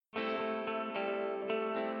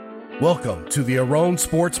Welcome to the Aron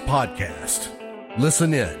Sports Podcast.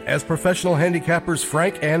 Listen in as professional handicappers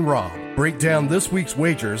Frank and Rob break down this week's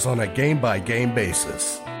wagers on a game-by-game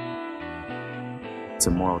basis. It's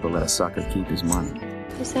immoral to let a sucker keep his money.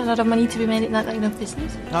 Is there a lot of money to be made in that line of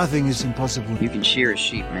business? Nothing is impossible. You can shear a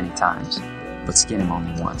sheep many times, but skin him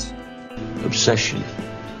only once. Obsession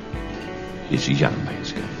is a young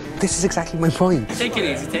man's game. This is exactly my point. Take it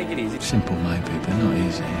easy, take it easy. Simple maybe, but not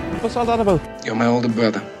easy. What's all that about? You're my older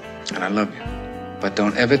brother, and I love you. But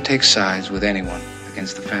don't ever take sides with anyone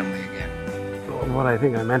against the family again. What I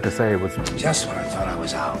think I meant to say was... Just when I thought I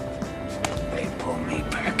was out, they pulled me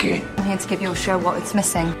back in. I'm here to give your show what it's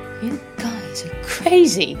missing. You guys are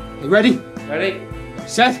crazy. You ready? Ready.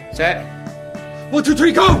 Set. Set. 1, 2,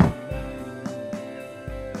 3, go!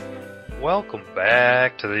 Welcome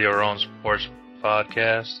back to the Aron Sports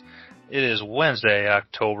Podcast. It is Wednesday,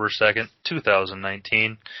 October 2nd,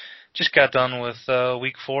 2019. Just got done with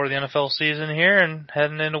week 4 of the NFL season here and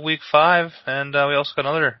heading into week 5. And we also got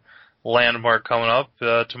another landmark coming up.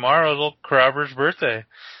 Tomorrow is little Crowber's birthday.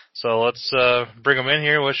 So let's bring him in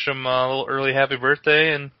here, wish him a little early happy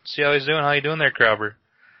birthday, and see how he's doing. How you doing there, Crowber?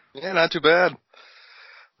 Yeah, not too bad.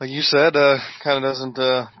 Like you said, kind of doesn't,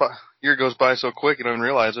 year goes by so quick you don't even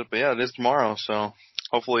realize it. But yeah, it is tomorrow. So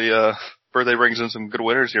hopefully birthday brings in some good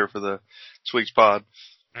winners here for this week's pod.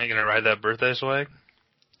 Are you going to ride that birthday swag?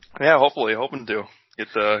 Yeah, hopefully, hoping to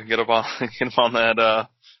get up on that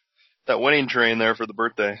winning train there for the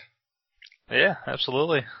birthday. Yeah,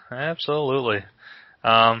 absolutely. All right,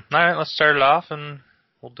 let's start it off and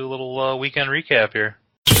we'll do a little weekend recap here.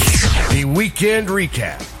 The weekend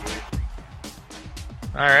recap.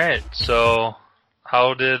 All right, so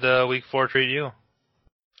how did week 4 treat you?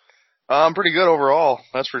 Pretty good overall,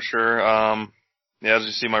 that's for sure. Yeah, as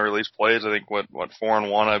you see my release plays, I think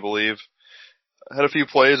 4-1, I believe. I had a few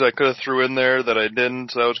plays I could have threw in there that I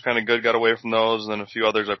didn't, so that was kind of good, got away from those, and then a few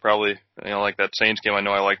others I probably, like that Saints game I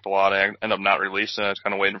know I liked a lot. I ended up not releasing it. I was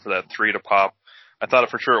kind of waiting for that 3 to pop. I thought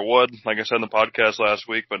for sure it would, like I said in the podcast last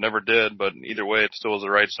week, but never did. But either way, it still was the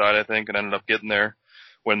right side, I think, and ended up getting there,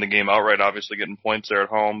 winning the game outright, obviously getting points there at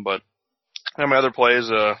home. But my other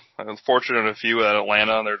plays, I was fortunate in a few at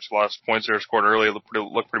Atlanta. There's a lot of points there scored early,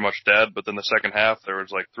 looked pretty much dead, but then the second half there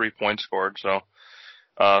was like 3 points scored. So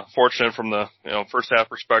fortunate from the first half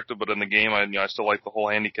perspective, but in the game I still like the whole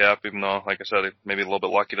handicap, even though, like I said, maybe a little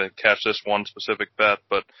bit lucky to catch this one specific bet.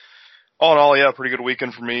 But all in all, yeah, pretty good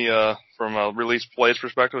weekend for me from a release plays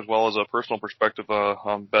perspective as well as a personal perspective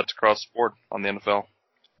on bets across the board on the NFL.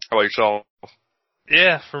 How about yourself?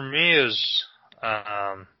 Yeah, for me it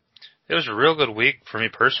was a real good week for me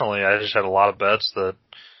personally. I just had a lot of bets that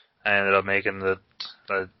I ended up making that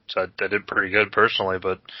I did pretty good personally,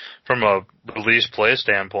 but from a release play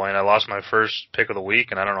standpoint, I lost my first pick of the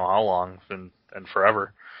week, and I don't know how long, and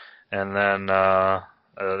forever. And then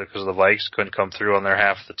because the Vikes couldn't come through on their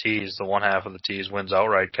half of the tees, the one half of the tees wins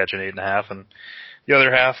outright, catching 8.5, and the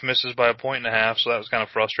other half misses by 1.5. So that was kind of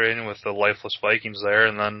frustrating with the lifeless Vikings there.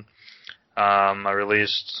 And then I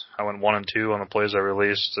went 1 and 2 on the plays I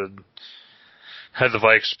released. And had the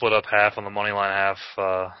Vikes split up half on the money line, half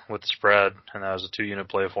with the spread, and that was a 2-unit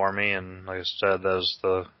play for me. And like I said, that was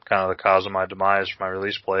the kind of the cause of my demise for my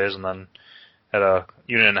release plays. And then had a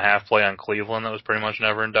 1.5 unit play on Cleveland that was pretty much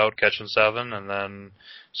never in doubt, catching 7. And then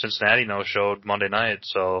Cincinnati no-showed Monday night.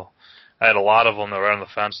 So I had a lot of them that were on the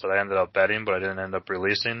fence that I ended up betting, but I didn't end up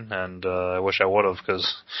releasing. And I wish I would have,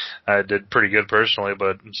 because I did pretty good personally,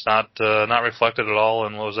 but it's not reflected at all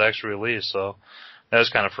in what was actually released. So that was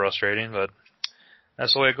kind of frustrating, but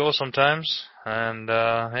that's the way it goes sometimes. And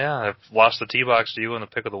yeah, I've lost the T-box to you in the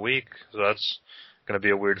pick of the week, so that's going to be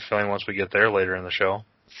a weird feeling once we get there later in the show.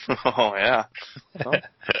 Oh, yeah. Well,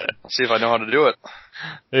 I'll see if I know how to do it.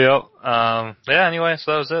 Yep. Yeah, anyway,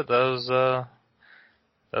 so that was it.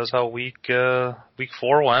 That was how week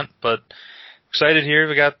 4 went. But excited here.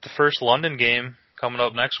 We got the first London game coming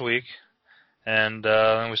up next week. And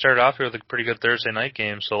we started off here with a pretty good Thursday night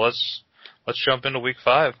game. So let's jump into week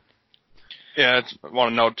 5. Yeah, I want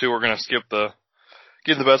to note, too, we're going to skip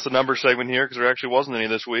getting the best of numbers segment here because there actually wasn't any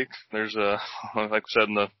this week. There's, like we said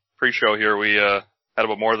in the pre-show here, we had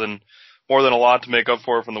about more than a lot to make up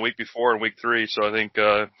for from the week before in week 3. So I think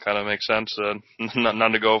kind of makes sense.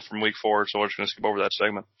 None to go from week 4, so we're just going to skip over that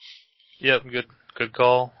segment. Yep, good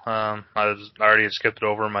call. I already had skipped it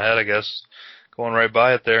over in my head, I guess, going right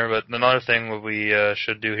by it there. But another thing what we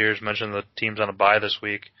should do here is mention the teams on a bye this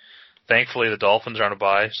week. Thankfully, the Dolphins are on a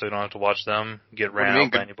bye, so you don't have to watch them get ran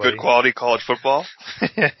out by anybody. Good quality college football?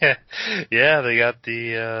 Yeah, they got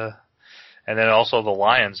and then also the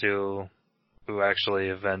Lions, who actually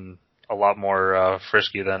have been a lot more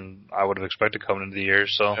frisky than I would have expected coming into the year.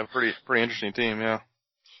 So yeah, pretty interesting team, yeah.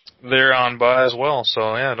 They're on bye as well,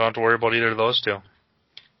 so yeah, don't have to worry about either of those two.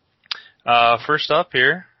 First up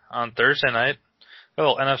here on Thursday night, a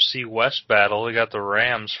little NFC West battle. We got the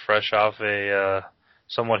Rams fresh off a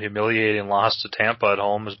somewhat humiliating loss to Tampa at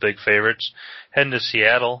home as big favorites, heading to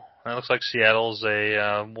Seattle. And it looks like Seattle's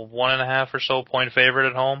a 1.5 or so point favorite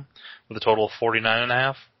at home with a total of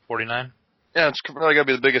 49.5. 49. Yeah, it's probably got to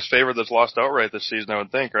be the biggest favorite that's lost outright this season, I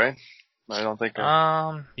would think, right? I don't think. Yeah,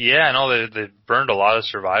 I know they burned a lot of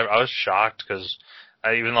Survivor. I was shocked because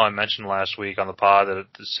even though I mentioned last week on the pod that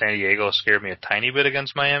San Diego scared me a tiny bit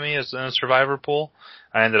against Miami as in a Survivor pool,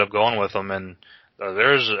 I ended up going with them, and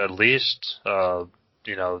there's at least a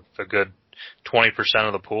good 20%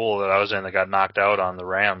 of the pool that I was in that got knocked out on the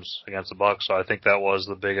Rams against the Bucs. So I think that was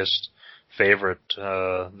the biggest favorite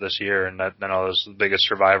this year, and that was the biggest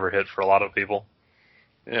Survivor hit for a lot of people.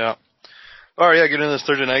 Yeah. All right, yeah, get into this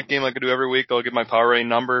Thursday night game like I do every week. I'll get my power rating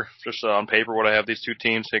number, just on paper what I have these two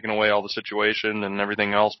teams, taking away all the situation and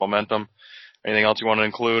everything else, momentum, anything else you want to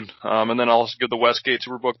include. And then I'll also give the Westgate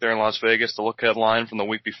Superbook there in Las Vegas, the look-ahead line from the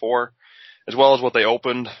week before, as well as what they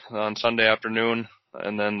opened on Sunday afternoon,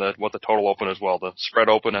 and then what the total open as well. The spread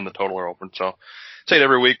open and the total are open. So I say it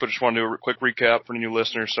every week, but just want to do a quick recap for the new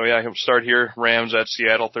listeners. So yeah, he'll start here. Rams at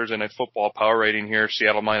Seattle, Thursday Night Football, power rating here,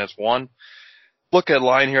 Seattle -1. Look at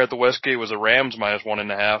line here at the Westgate was the Rams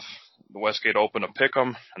 -1.5. The Westgate opened a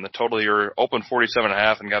pick'em, and the total here opened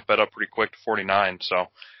 47.5 and got bet up pretty quick to 49. So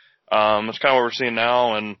that's kind of what we're seeing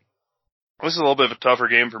now. And this is a little bit of a tougher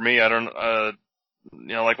game for me. I don't,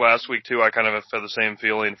 like last week too. I kind of had the same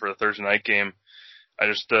feeling for the Thursday night game. I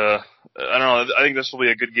just, I don't know. I think this will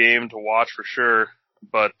be a good game to watch for sure.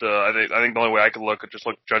 But I think the only way I could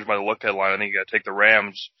judge by the look ahead line, I think you got to take the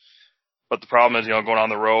Rams. But the problem is, going on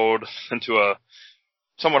the road into a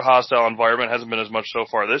somewhat hostile environment. Hasn't been as much so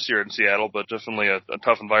far this year in Seattle, but definitely a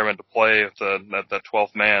tough environment to play with that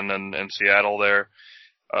 12th man in Seattle there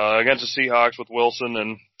against the Seahawks with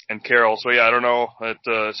Wilson and Carroll. So yeah, I don't know.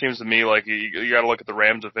 It seems to me like you got to look at the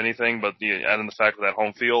Rams if anything, but add in the fact of that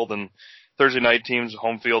home field and Thursday night teams,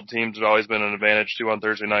 home field teams have always been an advantage too on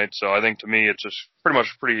Thursday night. So I think to me it's just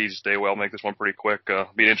pretty easy to stay well. Make this one pretty quick.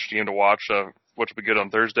 Be an interesting game to watch. Which will be good on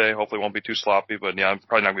Thursday. Hopefully it won't be too sloppy, but yeah, I'm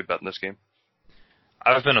probably not going to be betting this game.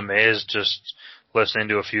 I've been amazed just listening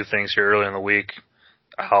to a few things here early in the week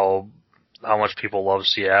how much people love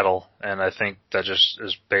Seattle, and I think that just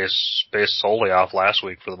is based solely off last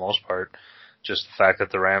week for the most part. Just the fact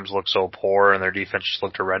that the Rams look so poor and their defense just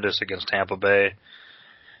looked horrendous against Tampa Bay.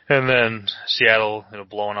 And then Seattle,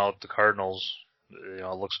 blowing out the Cardinals,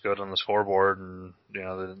 looks good on the scoreboard, and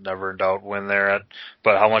the never in doubt win there.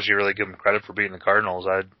 But how much you really give them credit for beating the Cardinals?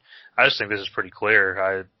 I just think this is pretty clear.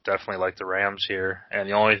 I definitely like the Rams here, and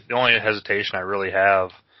the only hesitation I really have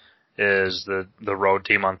is the road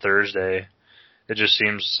team on Thursday. It just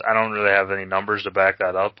seems, I don't really have any numbers to back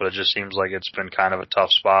that up, but it just seems like it's been kind of a tough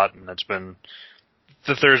spot, and it's been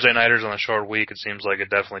the Thursday nighters on a short week. It seems like it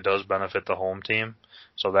definitely does benefit the home team.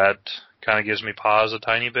 So that kind of gives me pause a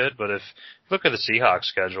tiny bit. But if you look at the Seahawks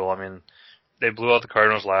schedule, I mean, they blew out the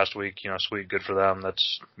Cardinals last week. Sweet, good for them.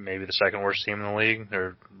 That's maybe the second worst team in the league.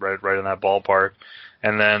 They're right in that ballpark.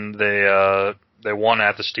 And then they won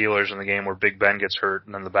at the Steelers in the game where Big Ben gets hurt,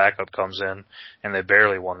 and then the backup comes in, and they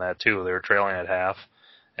barely won that too. They were trailing at half.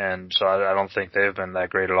 And so I don't think they've been that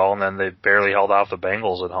great at all. And then they barely held off the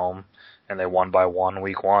Bengals at home, and they won by 1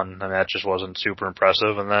 week 1, and that just wasn't super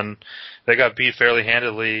impressive. And then they got beat fairly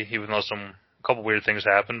handedly, even though a couple weird things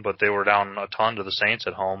happened, but they were down a ton to the Saints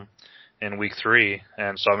at home in week 3.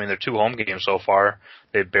 And so, I mean, they're 2 home games so far.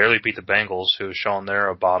 They barely beat the Bengals, who's shown they're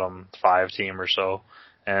a bottom 5 team or so,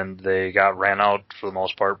 and they got ran out for the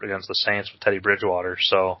most part against the Saints with Teddy Bridgewater.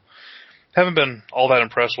 So haven't been all that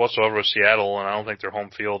impressed whatsoever with Seattle, and I don't think their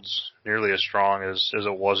home field's nearly as strong as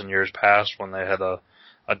it was in years past when they had a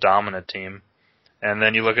dominant team. And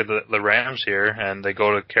then you look at the Rams here, and they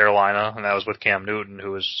go to Carolina, and that was with Cam Newton,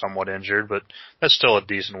 who was somewhat injured, but that's still a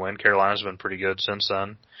decent win. Carolina's been pretty good since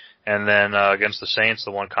then. And then against the Saints,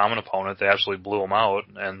 the one common opponent, they absolutely blew them out,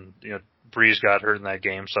 and Breeze got hurt in that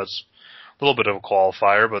game, so that's a little bit of a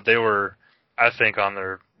qualifier. But they were, I think, on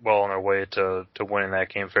their way to winning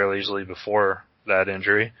that game fairly easily before that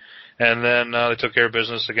injury. And then they took care of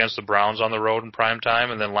business against the Browns on the road in prime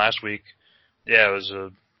time. And then last week, yeah, it was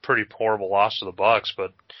a pretty horrible loss to the Bucs,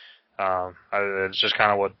 but it's just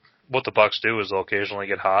kind of what the Bucs do is they'll occasionally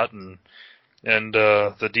get hot, and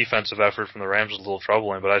the defensive effort from the Rams is a little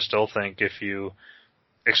troubling. But I still think if you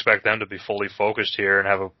expect them to be fully focused here and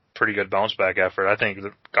have a pretty good bounce back effort, I think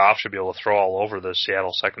that Goff should be able to throw all over the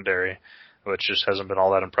Seattle secondary. which just hasn't been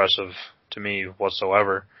all that impressive to me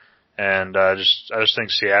whatsoever. And I just think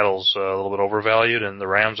Seattle's a little bit overvalued, and the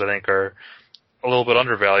Rams I think are a little bit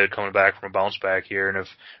undervalued coming back from a bounce back here. And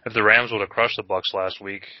if the Rams would have crushed the Bucs last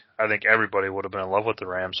week, I think everybody would have been in love with the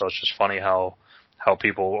Rams. So it's just funny how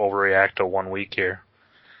people overreact to 1 week here.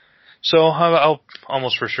 So I'll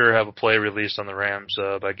almost for sure have a play released on the Rams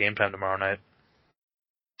by game time tomorrow night.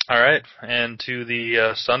 All right, and to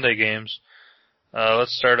the Sunday games.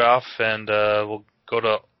 Let's start off, and we'll go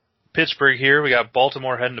to Pittsburgh here. We got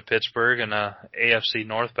Baltimore heading to Pittsburgh in a AFC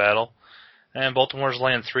North battle. And Baltimore's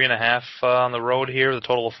laying 3.5 on the road here, the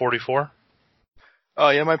total of 44.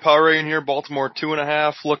 Yeah, my power rating here, Baltimore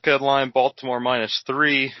 2.5. Look at line, Baltimore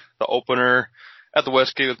 -3. The opener at the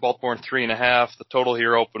Westgate with Baltimore 3.5. The total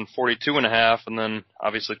here opened 42.5, and then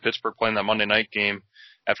obviously Pittsburgh playing that Monday night game.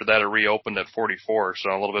 After that, it reopened at 44,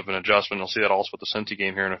 so a little bit of an adjustment. You'll see that also with the Cincy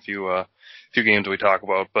game here in a few games we talk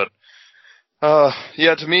about. But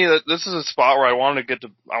yeah, to me, this is a spot where I wanted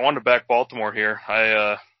to back Baltimore here.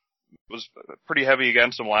 I was pretty heavy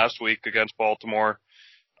against them last week against Baltimore.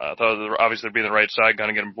 I thought obviously they'd be on the right side,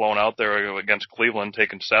 kind of getting blown out there against Cleveland,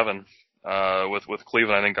 taking 7. With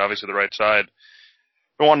Cleveland, I think obviously the right side.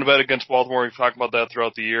 I wanted to bet against Baltimore. We've talked about that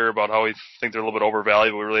throughout the year, about how we think they're a little bit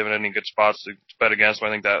overvalued, but we really haven't had any good spots to bet against them.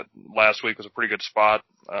 I think that last week was a pretty good spot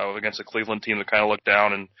against the Cleveland team that kind of looked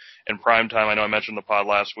down in prime time. I know I mentioned the pod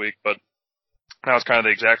last week, but now it's kind of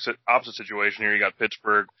the exact opposite situation here. You got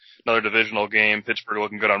Pittsburgh, another divisional game. Pittsburgh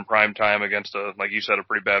looking good on prime time against like you said, a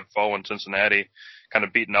pretty bad foe in Cincinnati, kind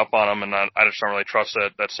of beating up on them. And I just don't really trust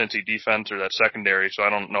that Cincy defense or that secondary. So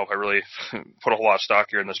I don't know if I really put a whole lot of stock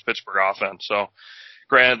here in this Pittsburgh offense. So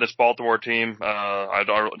granted, this Baltimore team, I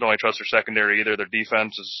don't really trust their secondary either. Their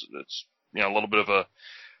defense it's a little bit of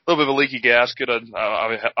a leaky gasket.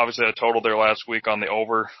 Obviously, I totaled there last week on the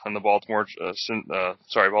over on the Baltimore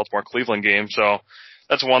Cleveland game. So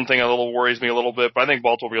that's one thing that worries me a little bit. But I think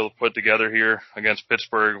Baltimore will be able to put together here against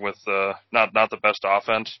Pittsburgh with not the best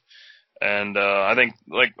offense. And I think,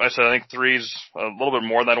 like I said, I think 3's a little bit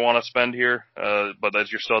more than I want to spend here. But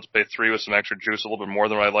you're still have to pay 3 with some extra juice, a little bit more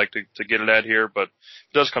than what I'd like to get it at here. But if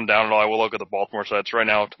it does come down at all, I will look at the Baltimore side. So right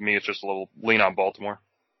now, to me, it's just a little lean on Baltimore.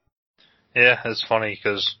 Yeah, it's funny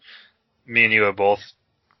because me and you have both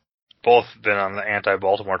been on the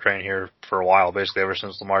anti-Baltimore train here for a while, basically ever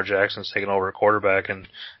since Lamar Jackson's taken over at quarterback, and I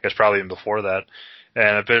guess probably even before that.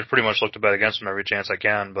 And I pretty much looked to bet against him every chance I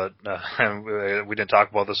can, but we didn't talk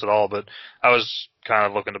about this at all. But I was kind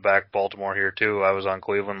of looking to back Baltimore here too. I was on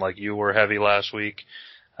Cleveland like you were heavy last week,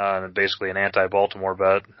 and basically an anti-Baltimore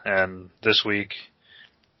bet. And this week,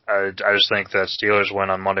 I just think that Steelers win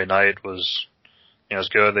on Monday night was. It's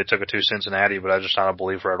good. They took it to Cincinnati, but I'm just not a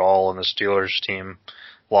believer at all in the Steelers team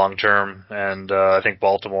long term. And I think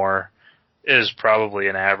Baltimore is probably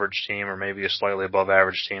an average team or maybe a slightly above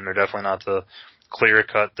average team. They're definitely not the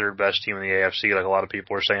clear-cut third best team in the AFC like a lot of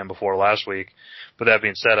people were saying before last week. But that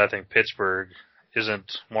being said, I think Pittsburgh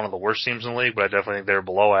isn't one of the worst teams in the league, but I definitely think they're a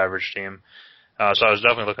below average team. So I was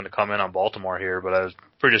definitely looking to come in on Baltimore here, but I was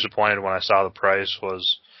pretty disappointed when I saw the price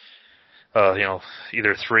was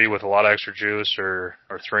either 3 with a lot of extra juice or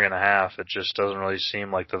 3.5. It just doesn't really seem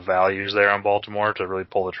like the value's there on Baltimore to really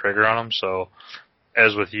pull the trigger on them. So,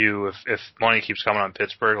 as with you, if money keeps coming on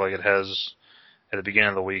Pittsburgh like it has at the beginning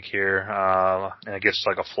of the week here, and it gets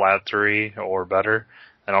like a flat 3 or better,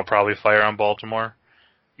 then I'll probably fire on Baltimore.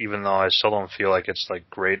 Even though I still don't feel like it's like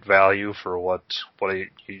great value for what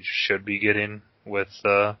you should be getting with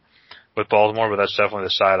Baltimore, but that's definitely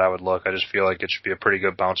the side I would look. I just feel like it should be a pretty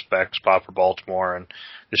good bounce back spot for Baltimore, and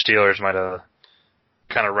the Steelers might have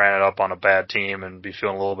kind of ran it up on a bad team and be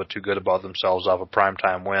feeling a little bit too good about themselves off a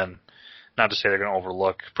primetime win. Not to say they're going to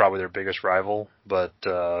overlook probably their biggest rival, but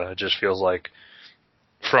it just feels like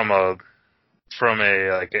from a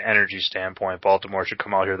like an energy standpoint, Baltimore should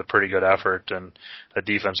come out here with a pretty good effort, and the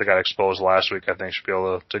defense that got exposed last week I think should be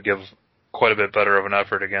able to give quite a bit better of an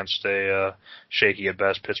effort against a shaky at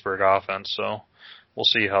best Pittsburgh offense. So we'll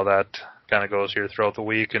see how that kind of goes here throughout the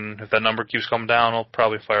week, and if that number keeps coming down, I'll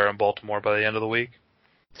probably fire on Baltimore by the end of the week.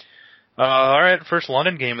 All right, first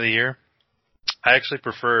London game of the year. I actually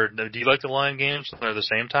prefer. Do you like the London games when they're at the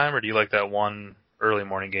same time, or do you like that one early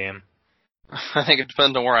morning game? I think it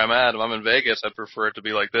depends on where I'm at. If I'm in Vegas, I'd prefer it to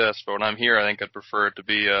be like this. But when I'm here, I think I'd prefer it to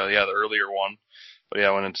be the earlier one. But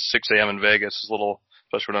yeah, when it's 6 a.m. in Vegas, it's a little.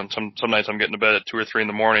 Especially when some nights I'm getting to bed at 2 or 3 in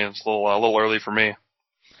the morning. It's a little early for me.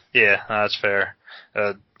 Yeah, that's fair.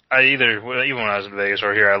 Even when I was in Vegas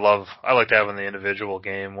or here, I like having the individual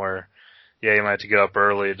game where, yeah, you might have to get up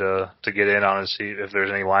early to get in on and see if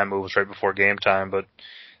there's any line moves right before game time. But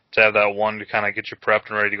to have that one to kind of get you prepped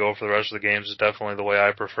and ready to go for the rest of the games is definitely the way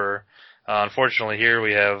I prefer. Unfortunately, here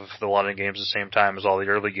we have the London games the same time as all the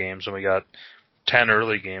early games, and we got 10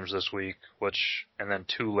 early games this week, and then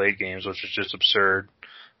 2 late games, which is just absurd.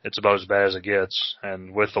 It's about as bad as it gets.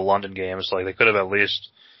 And with the London games, like, they could have at least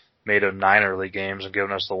made it 9 early games and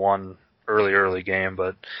given us the one early game,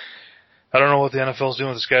 but I don't know what the NFL's doing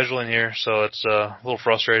with the scheduling here, so it's a little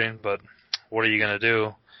frustrating, but what are you going to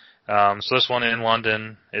do? So this one in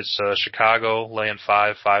London, it's Chicago laying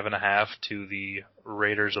 5.5 to the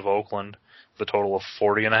Raiders of Oakland with a total of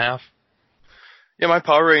 40.5. Yeah, my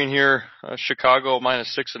power rating here, Chicago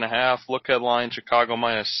 -6.5. Look headline, Chicago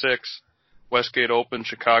 -6. Westgate Open,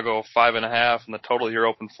 Chicago 5.5, and the total here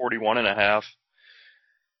open 41.5.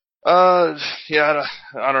 Yeah,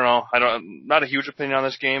 I don't know. Not a huge opinion on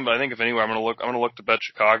this game, but I think if anywhere, I'm gonna look to bet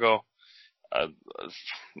Chicago. I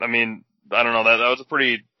mean, I don't know. That was a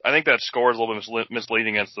pretty. I think that score is a little bit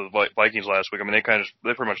misleading against the Vikings last week. I mean, they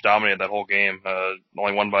pretty much dominated that whole game.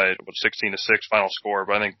 Only won by 16-6 final score.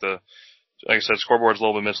 But I think like I said, scoreboard's a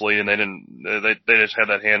little bit misleading. They just had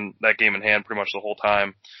that game in hand pretty much the whole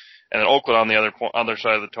time. And then Oakland on the other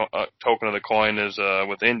side of the token of the coin is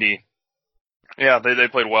with Indy. Yeah, they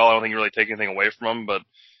played well. I don't think you really take anything away from them, but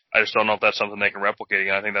I just don't know if that's something they can replicate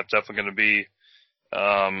again. I think that's definitely going to be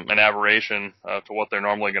an aberration to what they're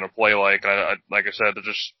normally going to play like. Like I said,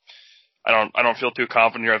 I don't feel too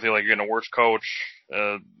confident here. I feel like you're getting a worse coach,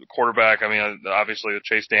 quarterback. I mean, obviously with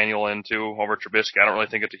Chase Daniel in too over Trubisky. I don't really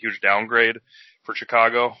think it's a huge downgrade for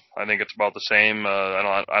Chicago. I think it's about the same.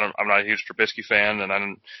 I'm not a huge Trubisky fan, and I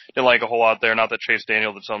didn't like a whole lot there. Not that Chase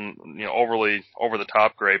Daniel did some overly over the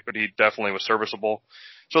top great, but he definitely was serviceable.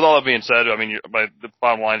 So with all that being said, I mean, by the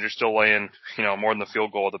bottom line, you're still laying, more than the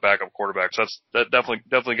field goal with the backup quarterback. So that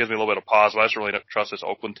definitely gives me a little bit of pause. But I just really don't trust this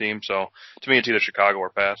Oakland team. So to me, it's either Chicago or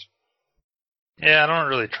pass. Yeah, I don't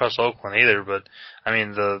really trust Oakland either. But I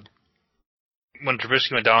mean, when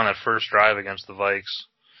Trubisky went down on that first drive against the Vikes,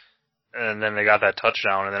 and then they got that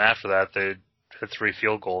touchdown, and then after that they hit 3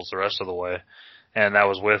 field goals the rest of the way, and that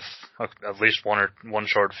was with at least one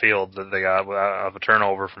short field that they got of a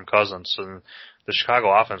turnover from Cousins. And the Chicago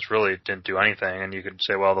offense really didn't do anything, and you could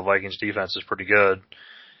say, well, the Vikings defense is pretty good,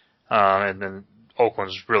 and then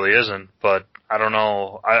Oakland's really isn't. But I don't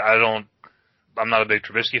know. I'm not a big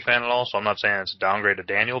Trubisky fan at all, so I'm not saying it's a downgrade to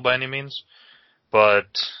Daniel by any means. But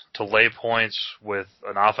to lay points with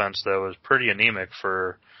an offense that was pretty anemic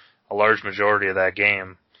for a large majority of that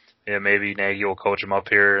game, maybe Nagy will coach them up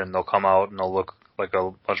here, and they'll come out and they'll look like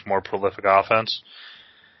a much more prolific offense.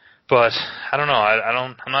 But I don't know.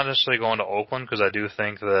 I'm not necessarily going to Oakland because I do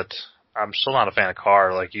think that I'm still not a fan of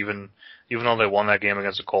Carr. Like even though they won that game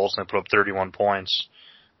against the Colts and they put up 31 points,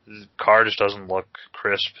 Carr just doesn't look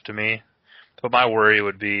crisp to me. But my worry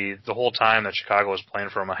would be the whole time that Chicago was playing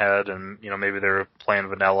from ahead, and maybe they were playing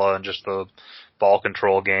vanilla and just the ball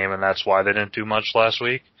control game, and that's why they didn't do much last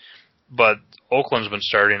week. But Oakland's been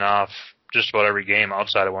starting off just about every game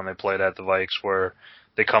outside of when they played at the Vikes, where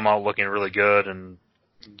they come out looking really good, and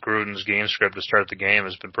Gruden's game script to start the game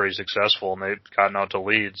has been pretty successful, and they've gotten out to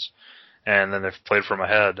leads, and then they've played from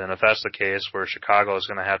ahead. And if that's the case, where Chicago is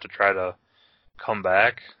going to have to try to come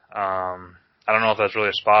back, I don't know if that's really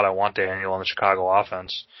a spot I want Daniel on the Chicago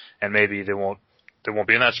offense, and maybe they won't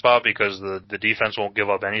be in that spot because the defense won't give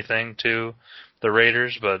up anything to the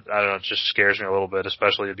Raiders. But I don't know, it just scares me a little bit,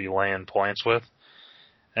 especially to be laying points with.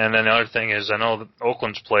 And then the other thing is, I know that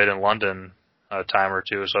Oakland's played in London a time or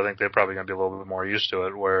two, so I think they're probably going to be a little bit more used to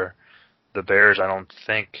it, where the Bears I don't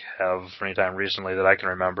think have for any time recently that I can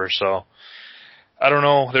remember. So I don't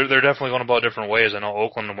know. They're definitely going about different ways. I know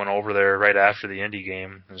Oakland went over there right after the Indy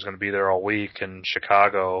game. Is going to be there all week, and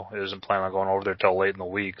Chicago isn't planning on going over there till late in the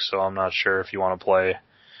week. So I'm not sure if you want to play,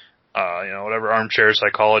 whatever armchair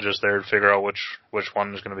psychologist there to figure out which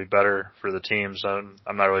one is going to be better for the teams. I'm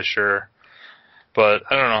not really sure, but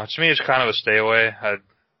I don't know. To me, it's kind of a stay away.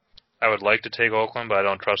 I would like to take Oakland, but I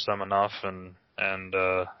don't trust them enough, and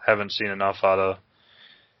haven't seen enough out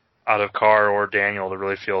of Carr or Daniel to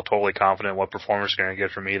really feel totally confident what performance they're going to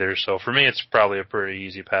get from either. So for me, it's probably a pretty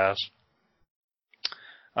easy pass.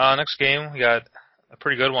 Next game, we got a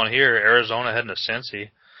pretty good one here. Arizona heading to Cincy.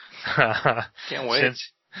 Can't wait.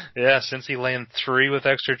 Cincy laying 3 with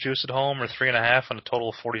extra juice at home, or 3.5 on a total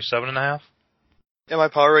of 47.5. Yeah, my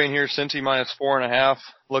power rating here, Cincy -4.5.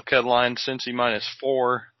 Look headline, Cincy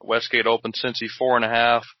 -4. Westgate Open, Cincy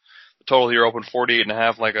 4.5. The total here opened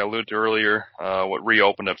 48.5, like I alluded to earlier. What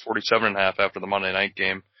reopened at 47.5 after the Monday night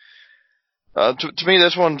game. To me,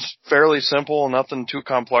 this one's fairly simple. Nothing too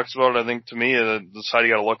complex about it. I think to me, the side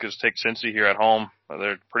you got to look is take Cincy here at home.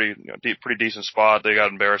 They're pretty decent spot. They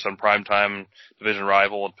got embarrassed on primetime division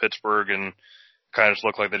rival in Pittsburgh, and kind of just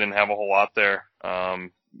looked like they didn't have a whole lot there.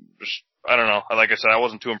 Just I don't know. Like I said, I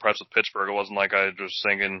wasn't too impressed with Pittsburgh. It wasn't like I was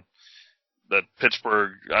thinking that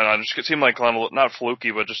Pittsburgh, I don't know, it seemed like kind of, not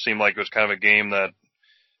fluky, but just seemed like it was kind of a game that,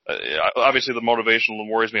 obviously the motivation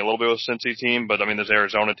worries me a little bit with Cincy team, but I mean, this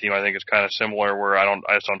Arizona team I think is kind of similar where I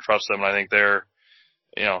just don't trust them, and I think they're,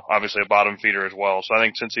 obviously a bottom feeder as well. So I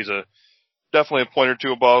think Cincy's definitely a point or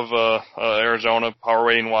two above, Arizona power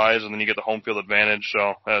rating wise, and then you get the home field advantage.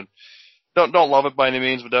 So, don't love it by any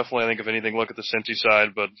means, but definitely I think if anything, look at the Cincy side,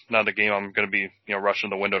 but not a game I'm going to be, rushing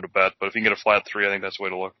the window to bet. But if you can get a flat 3, I think that's the way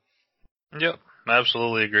to look. Yep,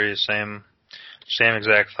 absolutely agree. Same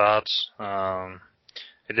exact thoughts.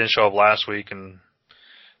 It didn't show up last week, and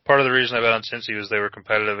part of the reason I bet on Cincy was they were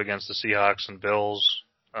competitive against the Seahawks and Bills,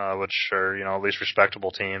 which are, at least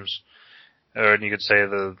respectable teams. And you could say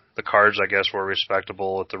the Cards, I guess, were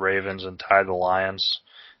respectable with the Ravens and tied the Lions.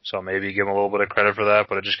 So maybe give them a little bit of credit for that,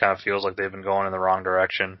 but it just kind of feels like they've been going in the wrong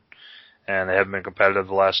direction. And they haven't been competitive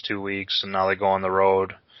the last 2 weeks, and now they go on the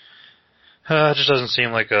road. It just doesn't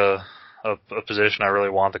seem like a position I really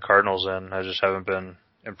want the Cardinals in. I just haven't been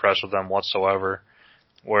impressed with them whatsoever.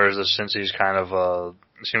 Whereas the Cincy's kind of,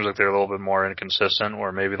 it seems like they're a little bit more inconsistent,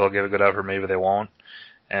 where maybe they'll give a good effort, maybe they won't.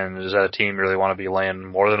 And is that a team you really want to be laying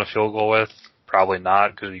more than a field goal with? Probably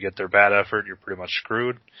not, because if you get their bad effort, you're pretty much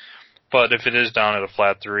screwed. But if it is down at a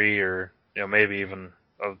flat 3 or, maybe even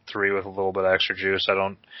a 3 with a little bit of extra juice, I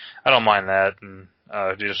don't mind that. And,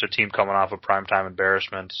 just a team coming off of primetime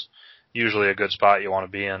embarrassments, usually a good spot you want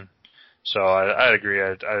to be in. So I agree.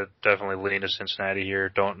 I definitely lean to Cincinnati here.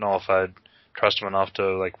 Don't know if I'd trust them enough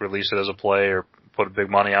to release it as a play or put big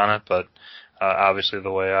money on it, but, obviously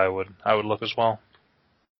the way I would look as well.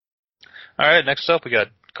 All right. Next up, we got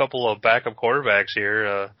a couple of backup quarterbacks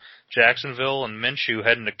here. Jacksonville and Minshew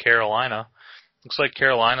heading to Carolina. Looks like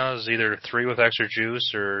Carolina is either 3 with extra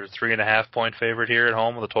juice or 3.5 point favorite here at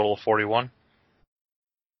home with a total of 41.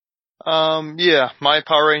 Yeah, my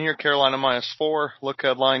power rating here, Carolina -4. Look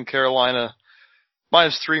headline, Carolina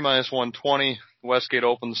 -3, -120. Westgate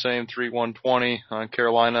opened the same, 3/120 on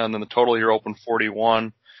Carolina, and then the total here opened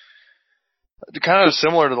 41. Kind of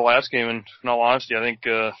similar to the last game, in all honesty. I think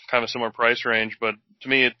kind of a similar price range, but to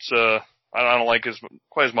me, it's I don't like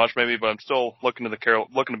quite as much maybe, but I'm still looking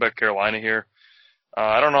to bet Carolina here.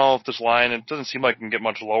 I don't know if this line, it doesn't seem like it can get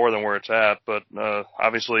much lower than where it's at, but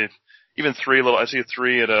obviously even 3, I see a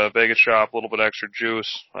 3 at a Vegas shop, a little bit extra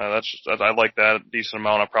juice. I like that a decent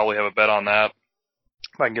amount. I'll probably have a bet on that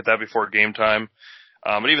if I can get that before game time.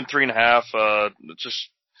 But even 3.5, it's just,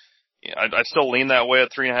 I'd still lean that way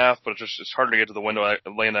at 3.5, but it's hard to get to the window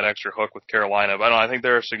laying that extra hook with Carolina. But I think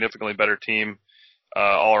they're a significantly better team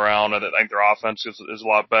all around. I think their offense is a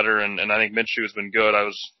lot better, and I think Minshew has been good. I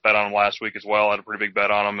was bet on him last week as well. I had a pretty big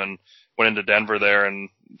bet on him and went into Denver there, and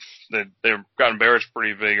they got embarrassed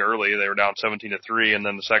pretty big early. They were down 17-3, and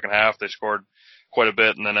then the second half they scored quite a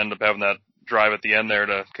bit, and then ended up having that drive at the end there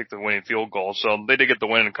to kick the winning field goal. So they did get the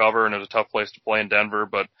win and cover, and it was a tough place to play in Denver,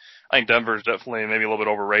 but I think Denver is definitely maybe a little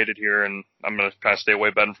bit overrated here, and I'm going to kind of stay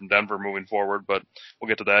away betting from Denver moving forward, but we'll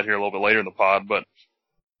get to that here a little bit later in the pod. But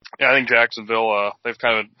yeah, I think Jacksonville, they've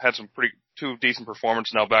kind of had some two decent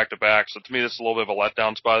performances now back to back. So to me, this is a little bit of a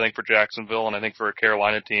letdown spot, I think, for Jacksonville, and I think for a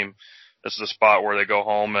Carolina team, this is a spot where they go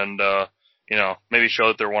home and, maybe show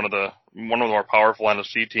that they're one of the more powerful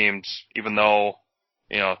NFC teams, even though,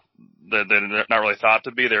 they're not really thought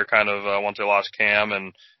to be. They're kind of, once they lost Cam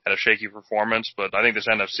and had a shaky performance, but I think this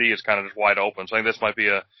NFC is kind of just wide open. So I think this might be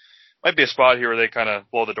a spot here where they kind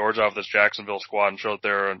of blow the doors off this Jacksonville squad and show that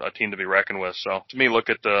they're a team to be reckoned with. So to me, look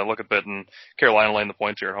at betting Carolina laying the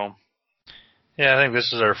points here at home. Yeah, I think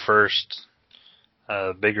this is our first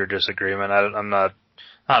bigger disagreement. I'm not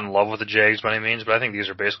in love with the Jags by any means, but I think these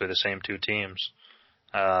are basically the same two teams.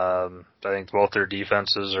 I think both their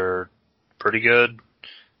defenses are pretty good,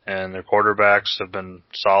 and their quarterbacks have been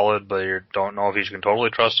solid, but you don't know if you can totally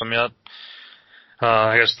trust them yet.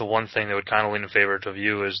 I guess the one thing that would kind of lean in favor of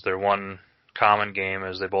you is their one common game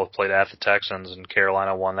is they both played at the Texans, and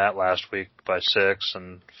Carolina won that last week by 6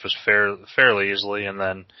 and was fairly easily, and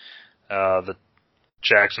then the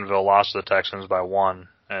Jacksonville lost to the Texans by 1,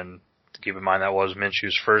 and keep in mind that was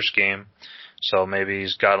Minshew's first game, so maybe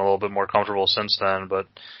he's gotten a little bit more comfortable since then. But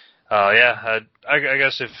I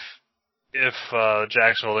guess if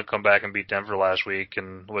Jacksonville didn't come back and beat Denver last week,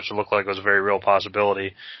 and which looked like it was a very real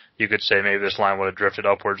possibility, you could say maybe this line would have drifted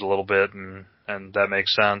upwards a little bit, and that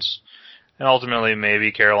makes sense. And ultimately,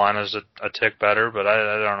 maybe Carolina's a tick better, but I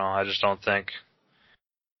don't know. I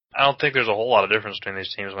don't think there's a whole lot of difference between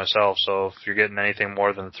these teams myself. So if you're getting anything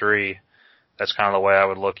more than 3, that's kind of the way I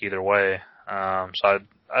would look either way. So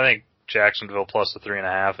I think Jacksonville plus the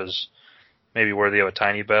 3.5 is maybe worthy of a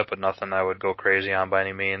tiny bet, but nothing I would go crazy on by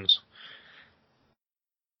any means.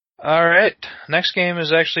 All right. Next game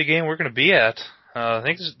is actually a game we're going to be at. I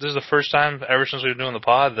think this is the first time ever since we've been doing the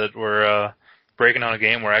pod that we're breaking down a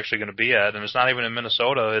game we're actually going to be at, and it's not even in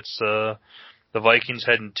Minnesota. It's the Vikings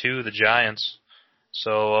heading to the Giants.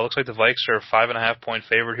 So it looks like the Vikes are a 5.5-point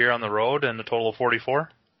favorite here on the road and a total of 44.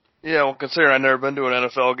 Yeah, well, considering I've never been to an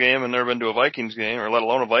NFL game and never been to a Vikings game, or let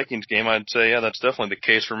alone a Vikings game, I'd say, yeah, that's definitely the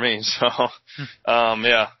case for me. So,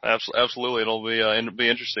 yeah, absolutely, it'll be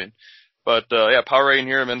interesting. But, yeah, power rating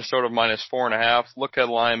here, Minnesota minus 4.5. Look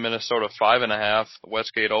headline, Minnesota 5.5.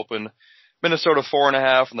 Westgate open, Minnesota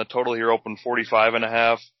 4.5, and the total here open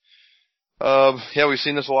 45.5. Yeah, we've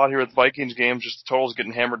seen this a lot here with Vikings games, just the totals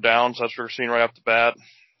getting hammered down, so that's what we're seeing right off the bat.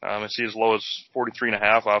 I see as low as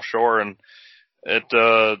 43.5 offshore, and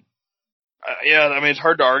yeah, I mean, it's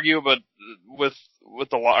hard to argue, but with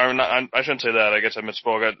the I shouldn't say that. I guess I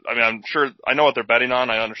misspoke. I mean, I'm sure I know what they're betting on.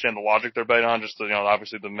 I understand the logic they're betting on. Just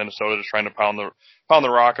obviously the Minnesota just trying to pound the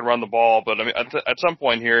rock and run the ball. But I mean, at some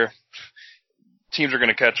point here, teams are going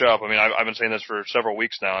to catch up. I mean, I've been saying this for several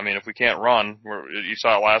weeks now. I mean, if we can't run, you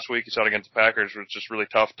saw it last week. You saw it against the Packers. It's just really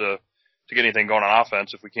tough to get anything going on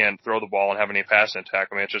offense if we can't throw the ball and have any passing attack.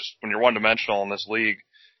 I mean, it's just when you're one-dimensional in this league,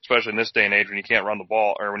 especially in this day and age when you can't run the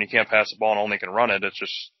ball or when you can't pass the ball and only can run it,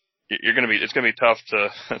 it's going to be tough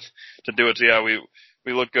to do it. So yeah,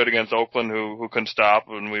 we looked good against Oakland who couldn't stop,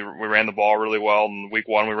 and we ran the ball really well. In week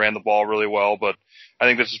 1 we ran the ball really well, but I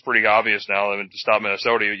think this is pretty obvious now. I mean, to stop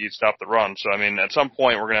Minnesota, you'd stop the run. So I mean, at some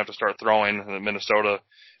point we're going to have to start throwing. Minnesota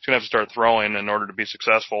is going to have to start throwing in order to be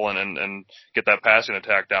successful and get that passing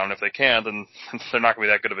attack down. If they can't, then they're not going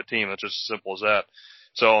to be that good of a team. It's just as simple as that.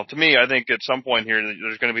 So to me, I think at some point here,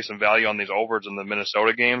 there's going to be some value on these overs in the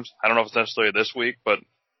Minnesota games. I don't know if it's necessarily this week, but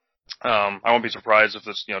I won't be surprised if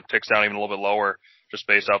this ticks down even a little bit lower, just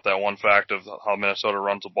based off that one fact of how Minnesota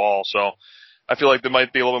runs the ball. So I feel like there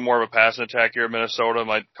might be a little bit more of a passing attack here. Minnesota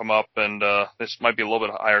might come up, and this might be a little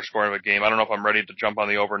bit higher scoring of a game. I don't know if I'm ready to jump on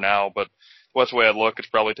the over now, but what's the way I'd look is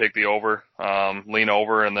probably take the over, lean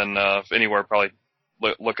over, and then if anywhere, probably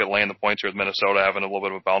look at laying the points here with Minnesota having a little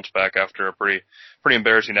bit of a bounce back after a pretty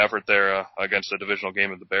embarrassing effort there against the divisional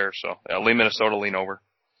game of the Bears. So yeah, lean Minnesota, lean over.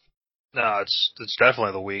 No, it's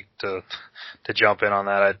definitely the week to jump in on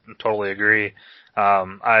that. I totally agree.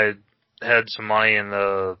 I had some money on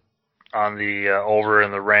the over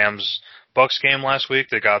in the Rams Bucks game last week.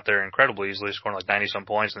 They got there incredibly easily, scoring like 90-some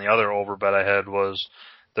points. And the other over bet I had was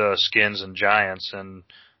the Skins and Giants, and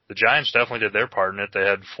the Giants definitely did their part in it. They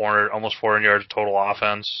had almost 400 yards of total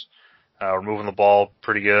offense. Were moving the ball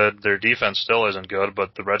pretty good. Their defense still isn't good,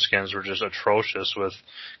 but the Redskins were just atrocious with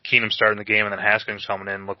Keenum starting the game and then Haskins coming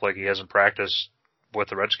in. Looked like he hasn't practiced with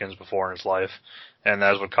the Redskins before in his life, and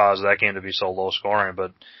that's what caused that game to be so low scoring.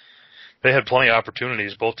 But they had plenty of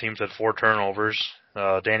opportunities. Both teams had 4 turnovers.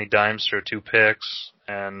 Danny Dimes threw 2 picks,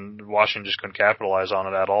 and Washington just couldn't capitalize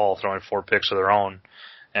on it at all, throwing 4 picks of their own.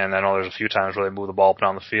 And I know there's a few times where they moved the ball up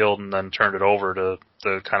down the field and then turned it over to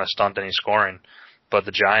kind of stunt any scoring. But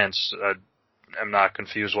the Giants, I'm not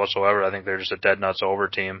confused whatsoever. I think they're just a dead nuts over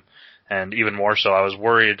team. And even more so, I was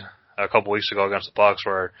worried a couple weeks ago against the Bucs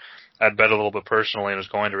where I'd bet a little bit personally and was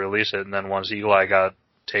going to release it. And then once Eli got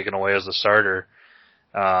taken away as the starter,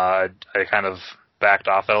 I kind of backed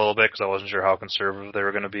off that a little bit because I wasn't sure how conservative they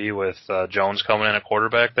were going to be with Jones coming in at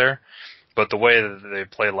quarterback there. But the way that they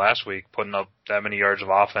played last week, putting up that many yards of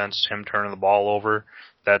offense, him turning the ball over,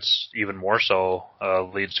 that's even more so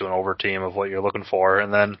leads to an over team of what you're looking for.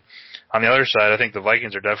 And then on the other side, I think the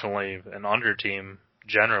Vikings are definitely an under team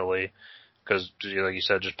generally because, like you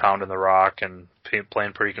said, just pounding the rock and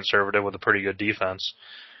playing pretty conservative with a pretty good defense.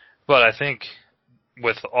 But I think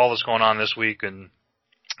with all this going on this week and,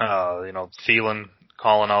 Thielen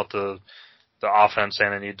calling out the offense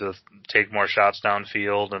saying they need to take more shots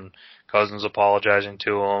downfield and Cousins apologizing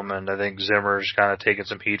to him, and I think Zimmer's kind of taking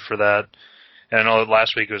some heat for that. And I know that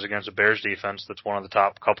last week it was against the Bears defense that's one of the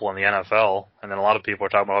top couple in the NFL, and then a lot of people are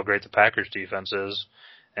talking about how great the Packers defense is,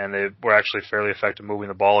 and they were actually fairly effective moving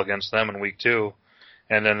the ball against them in week 2.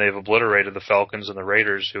 And then they've obliterated the Falcons and the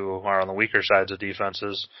Raiders, who are on the weaker sides of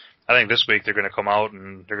defenses. I think this week they're going to come out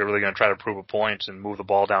and they're really going to try to prove a point and move the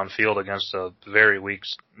ball downfield against a very weak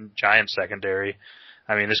Giants secondary.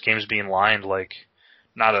 I mean, this game's being lined like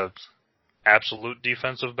not a absolute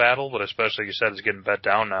defensive battle, but especially, like you said, it's getting bet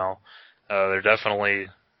down now. They're definitely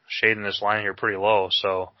shading this line here pretty low.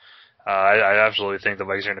 So I absolutely think the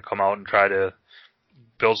Vikings are going to come out and try to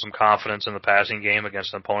build some confidence in the passing game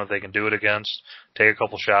against an opponent they can do it against, take a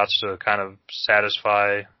couple shots to kind of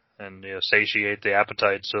satisfy and satiate the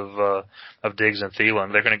appetites of Diggs and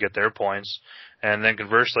Thielen. They're going to get their points. And then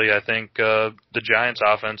conversely, I think the Giants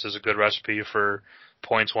offense is a good recipe for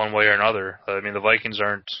points one way or another. I mean, the Vikings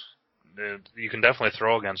aren't you can definitely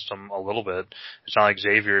throw against them a little bit. It's not like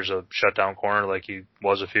Xavier's a shutdown corner like he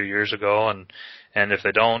was a few years ago, and if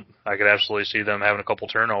they don't, I could absolutely see them having a couple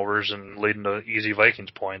turnovers and leading to easy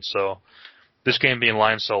Vikings points. So this game being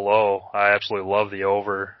lined so low, I absolutely love the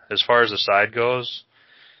over. As far as the side goes,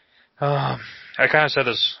 I kind of said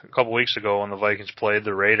this a couple weeks ago when the Vikings played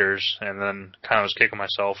the Raiders, and then kind of was kicking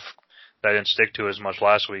myself that I didn't stick to it as much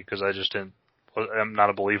last week because I'm not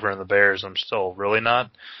a believer in the Bears. I'm still really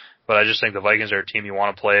not. But I just think the Vikings are a team you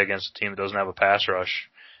want to play against a team that doesn't have a pass rush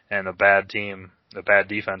and a bad team, a bad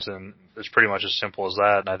defense, and it's pretty much as simple as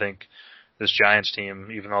that. And I think this Giants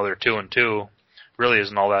team, even though they're 2-2, really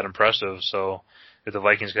isn't all that impressive. So if the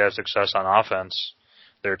Vikings could have success on offense,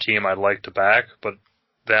 they're a team I'd like to back, but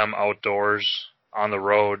them outdoors on the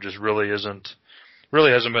road just really hasn't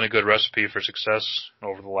been a good recipe for success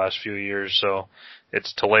over the last few years. So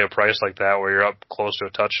it's to lay a price like that where you're up close to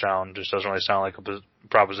a touchdown just doesn't really sound like a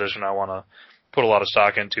proposition I want to put a lot of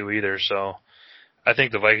stock into either. So I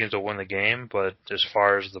think the Vikings will win the game, but as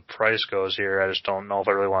far as the price goes here, I just don't know if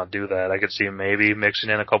I really want to do that. I could see maybe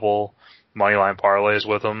mixing in a couple money line parlays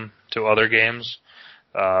with them to other games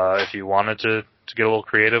if you wanted to get a little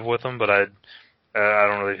creative with them, but I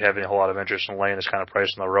don't really have a whole lot of interest in laying this kind of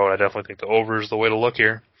price on the road. I definitely think the over is the way to look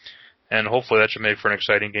here, and hopefully that should make for an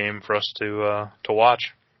exciting game for us to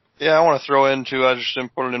watch. Yeah, I want to throw in too. I just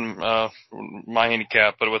didn't put it in my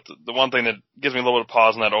handicap, but with the one thing that gives me a little bit of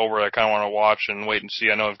pause in that over, I kind of want to watch and wait and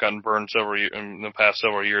see. I know I've gotten burned in the past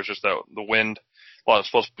several years, just that the wind. Well, it's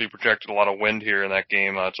supposed to be projected a lot of wind here in that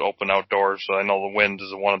game. It's open outdoors, so I know the wind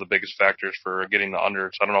is one of the biggest factors for getting the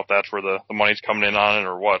under. So I don't know if that's where the money's coming in on it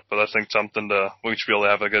or what, but I think something we should be able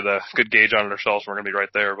to have a good gauge on it ourselves. We're going to be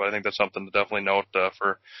right there, but I think that's something to definitely note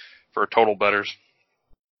for total bettors.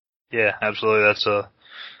 Yeah, absolutely. That's a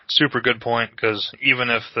super good point, because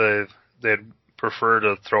even if they'd prefer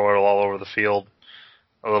to throw it all over the field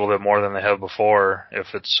a little bit more than they have before, if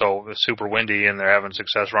it's super windy and they're having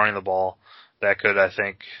success running the ball, that could, I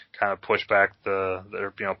think, kind of push back kind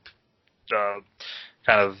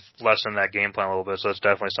of lessen that game plan a little bit. So that's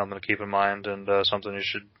definitely something to keep in mind and something you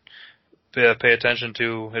should pay attention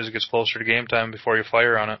to as it gets closer to game time before you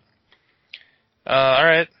fire on it. All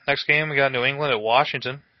right, next game we got New England at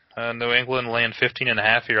Washington. New England laying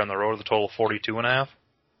 15.5 here on the road with a total of 42.5.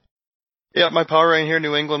 Yeah, my power rating here,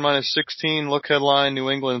 New England minus 16. Look headline,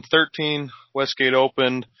 New England 13. Westgate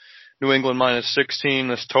opened. New England minus 16.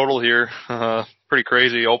 This total here, pretty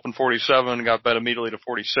crazy. Opened 47, got bet immediately to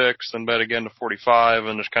 46, then bet again to 45,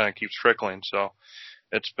 and just kind of keeps trickling. So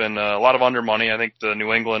it's been a lot of under money. I think the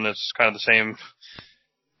New England is kind of the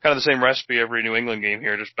same recipe every New England game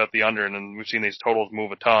here. Just bet the under, and then we've seen these totals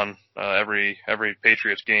move a ton every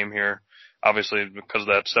Patriots game here. Obviously because of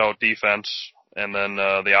that stout defense, and then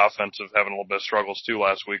the offensive having a little bit of struggles too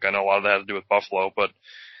last week. I know a lot of that has to do with Buffalo, but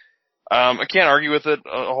I can't argue with it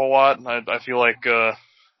a whole lot. I feel like, but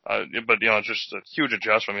it's just a huge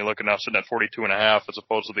adjustment. I mean, looking now sitting at 42.5 as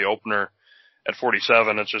opposed to the opener at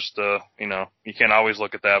 47. It's just, you can't always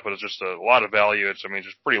look at that, but it's just a lot of value. It's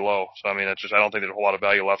just pretty low. So, I don't think there's a whole lot of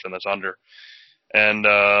value left in this under. And,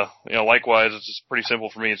 likewise, it's just pretty simple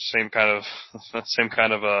for me. It's the same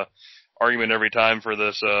kind of, argument every time for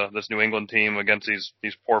this New England team against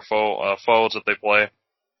these poor foes that they play.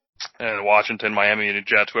 And Washington, Miami, and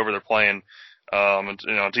Jets, whoever they're playing,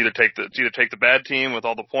 it's either take the bad team with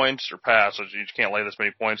all the points or pass. You just can't lay this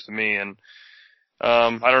many points to me. And I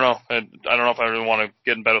don't know. I don't know if I really want to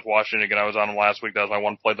get in bed with Washington again. I was on them last week. That was my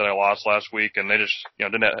one play that I lost last week, and they just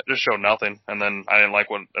just showed nothing. And then I didn't like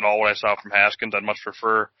at all what I saw from Haskins. I'd much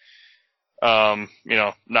prefer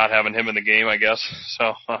not having him in the game, I guess.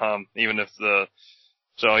 So I don't know.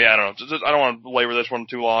 I don't want to belabor this one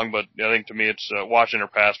too long, but I think to me it's Washington or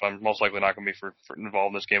pass. But I'm most likely not going to be for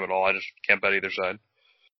involved in this game at all. I just can't bet either side.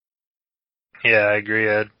 Yeah, I agree,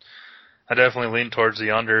 Ed. I definitely lean towards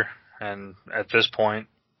the under, and at this point,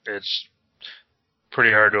 it's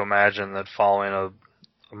pretty hard to imagine that following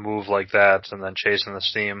a move like that and then chasing the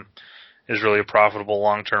steam is really a profitable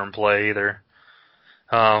long-term play either.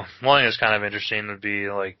 One thing that's kind of interesting would be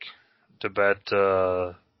to bet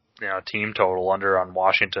team total under on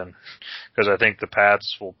Washington, because I think the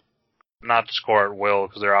Pats will not score at will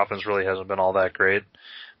because their offense really hasn't been all that great,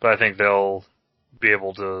 but I think they'll be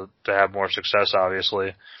able to have more success,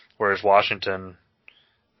 obviously, whereas Washington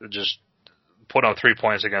just put on 3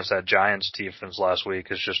 points against that Giants defense last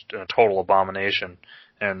week is just a total abomination.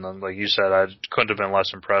 And like you said, I couldn't have been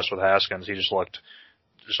less impressed with Haskins. He just looked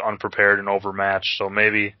just unprepared and overmatched. So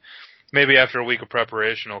maybe after a week of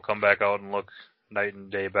preparation he'll come back out and look night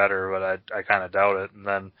and day better, but I kind of doubt it. And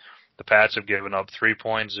then the Pats have given up 3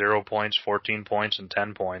 points, 0 points, 14 points, and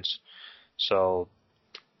 10 points. So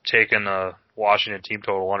taking a Washington team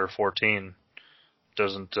total under 14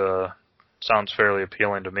 doesn't sounds fairly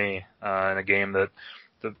appealing to me in a game that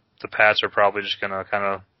the Pats are probably just going to kind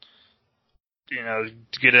of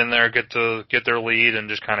get in there, get their lead, and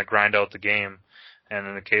just kind of grind out the game. And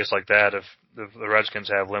in a case like that, if the Redskins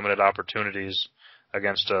have limited opportunities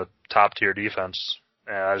against a top-tier defense,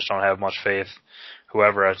 I just don't have much faith.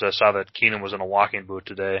 Whoever, I saw that Keenum was in a walking boot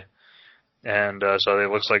today, and so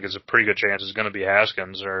it looks like it's a pretty good chance it's going to be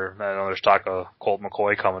Haskins, or I know there's talk of Colt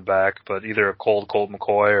McCoy coming back, but either a Colt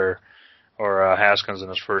McCoy or Haskins in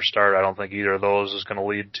his first start, I don't think either of those is going to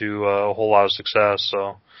lead to a whole lot of success.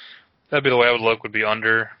 So that'd be the way I would look, would be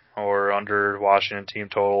under Washington team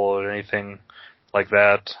total or anything like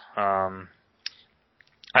that. I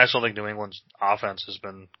just don't think New England's offense has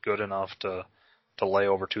been good enough to lay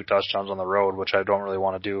over 2 touchdowns on the road, which I don't really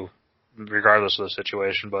want to do regardless of the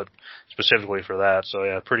situation, but specifically for that. So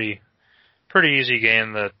yeah, pretty easy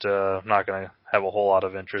game that I'm not going to have a whole lot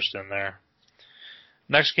of interest in there.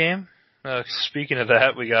 Next game, speaking of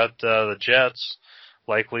that, we got the Jets,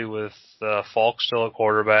 likely with Falk still at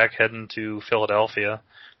quarterback, heading to Philadelphia.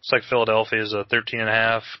 Looks like Philadelphia is a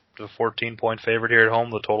 13.5 to 14-point favorite here at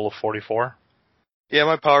home, the total of 44. Yeah,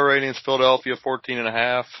 my power rating is Philadelphia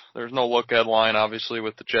 14.5. There's no look-ahead line, obviously,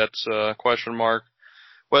 with the Jets question mark.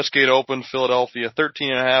 Westgate open, Philadelphia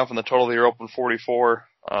 13.5, and the total here open 44.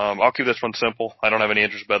 I'll keep this one simple. I don't have any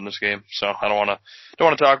interest betting this game, so I don't want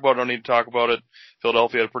to talk about it. Don't need to talk about it.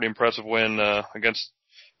 Philadelphia had a pretty impressive win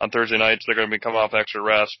on Thursday night, so they're going to be coming off extra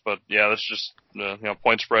rest. But yeah, that's just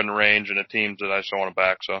point spread and range and a team that I just don't want to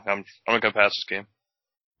back. So I'm going to pass this game.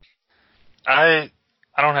 I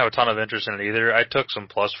don't have a ton of interest in it either. I took some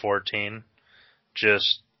plus 14.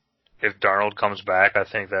 Just if Darnold comes back, I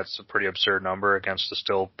think that's a pretty absurd number against the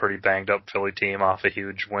still pretty banged up Philly team off a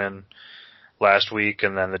huge win last week,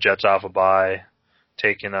 and then the Jets off a bye,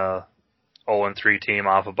 taking a 0-3 team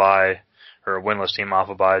off a bye, or a winless team off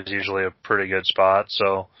a bye is usually a pretty good spot.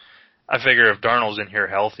 So I figure if Darnold's in here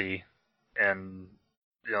healthy, and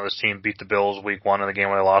this team beat the Bills week 1 in the game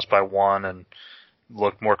when they lost by 1 and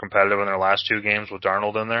looked more competitive in their last 2 games with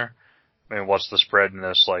Darnold in there. I mean, what's the spread in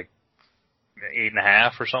this, like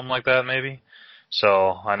 8.5 or something like that maybe?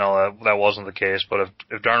 So I know that wasn't the case, but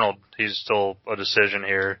if Darnold, he's still a decision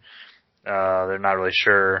here. They're not really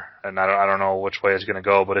sure, and I don't know which way it's going to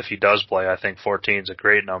go, but if he does play, I think 14 is a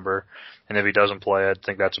great number, and if he doesn't play, I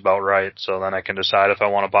think that's about right. So then I can decide if I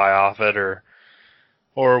want to buy off it or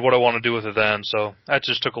what I want to do with it then. So I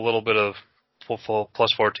just took a little bit of full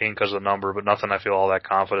plus 14 because of the number, but nothing I feel all that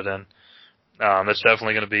confident in. It's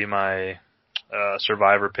definitely going to be my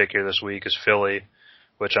survivor pick here this week is Philly,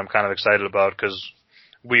 which I'm kind of excited about because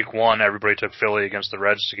week 1 everybody took Philly against the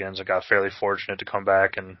Redskins. I got fairly fortunate to come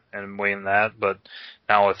back and win that, but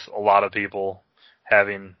now with a lot of people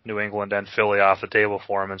having New England and Philly off the table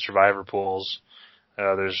for them in survivor pools,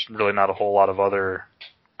 there's really not a whole lot of other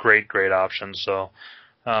great options. So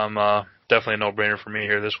definitely a no-brainer for me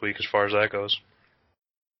here this week as far as that goes.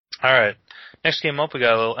 All right, next game up, we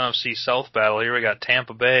got a little NFC South battle here. We got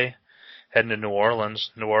Tampa Bay heading to New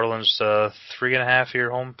Orleans. New Orleans 3.5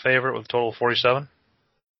 here home favorite with a total of 47.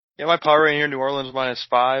 Yeah, my power rating here, New Orleans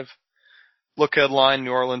 -5. Look headline,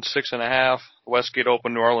 New Orleans 6.5. Westgate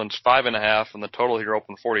open, New Orleans 5.5, and the total here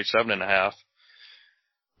open 47.5.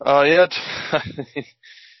 Yeah,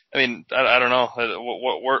 I mean, I don't know.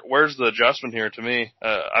 Where's the adjustment here to me?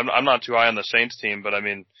 I'm not too high on the Saints team, but I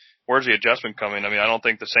mean, where's the adjustment coming? I mean, I don't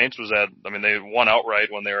think the Saints they won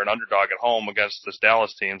outright when they were an underdog at home against this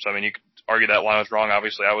Dallas team. So, I mean, you could argue that line was wrong.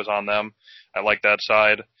 Obviously, I was on them. I like that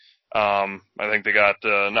side. I think they got,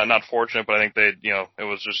 not fortunate, but I think it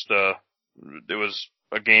was just, it was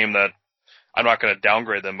a game that I'm not going to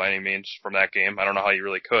downgrade them by any means from that game. I don't know how you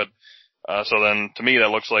really could. So then to me,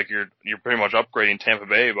 that looks like you're pretty much upgrading Tampa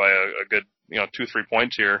Bay by a good, 2-3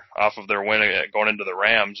 points here off of their win going into the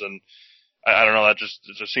Rams. And I don't know, it just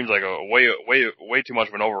seems like a way too much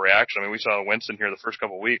of an overreaction. I mean, we saw Winston here the first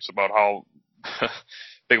couple of weeks about how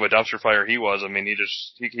big of a dumpster fire he was. I mean,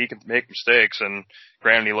 he can make mistakes, and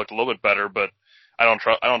granted he looked a little bit better, but I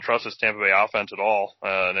don't trust this Tampa Bay offense at all,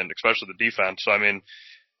 and especially the defense. So I mean,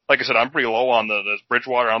 like I said, I'm pretty low on the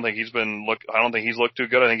Bridgewater. I don't think he's looked too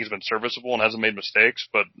good. I think he's been serviceable and hasn't made mistakes.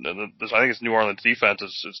 But I think this New Orleans defense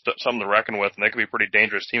is something to reckon with, and they could be a pretty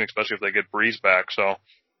dangerous team, especially if they get Breeze back. So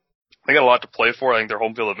they got a lot to play for. I think their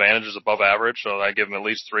home field advantage is above average, so I give them at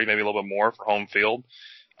least 3, maybe a little bit more for home field.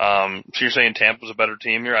 So you're saying Tampa's a better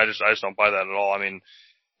team here? I just don't buy that at all. I mean,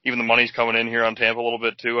 even the money's coming in here on Tampa a little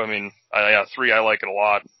bit too. I mean, 3, I like it a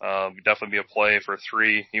lot. Would definitely be a play for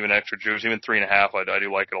 3, even extra juice, even 3.5. I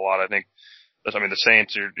do like it a lot. I think the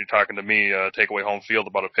Saints, you're talking to me, take away home field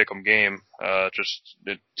about a pick'em game.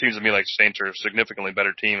 It seems to me like the Saints are a significantly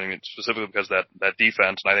better team, I mean, specifically because that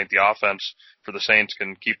defense, and I think the offense for the Saints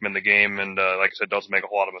can keep them in the game, and like I said, doesn't make a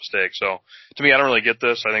whole lot of mistakes. So to me, I don't really get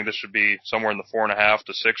this. I think this should be somewhere in the 4.5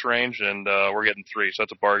 to 6 range, and we're getting 3, so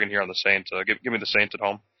that's a bargain here on the Saints. Give me the Saints at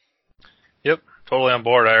home. Yep, totally on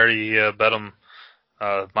board. I already bet them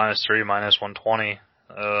 -3, -120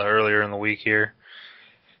 earlier in the week here.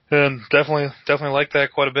 And definitely like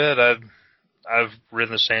that quite a bit. I've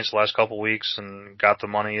ridden the Saints the last couple of weeks and got the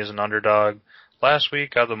money as an underdog last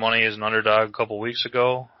week, got the money as an underdog a couple of weeks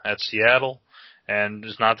ago at Seattle. And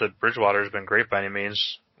it's not that Bridgewater has been great by any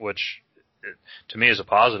means, which to me is a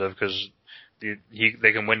positive because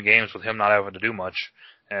they can win games with him not having to do much.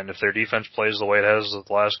 And if their defense plays the way it has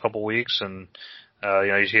the last couple of weeks and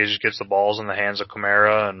he just gets the balls in the hands of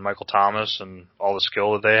Kamara and Michael Thomas and all the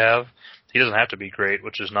skill that they have, he doesn't have to be great,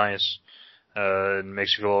 which is nice. It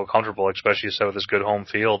makes you feel a little comfortable, especially with this good home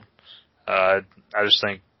field. I just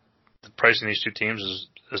think the pricing these two teams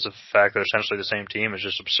is the fact that essentially the same team is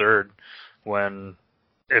just absurd. When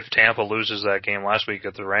if Tampa loses that game last week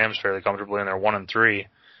at the Rams fairly comfortably and they're 1-3,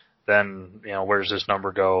 then where does this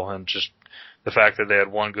number go? And just the fact that they had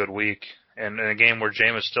one good week and in a game where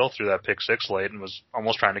Jameis still threw that pick 6 late and was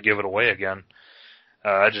almost trying to give it away again.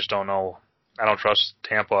 I just don't know. I don't trust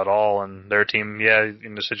Tampa at all, and their team,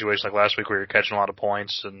 in a situation like last week where you're catching a lot of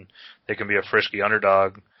points and they can be a frisky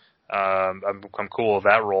underdog, I'm cool with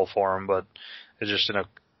that role for them, but it's just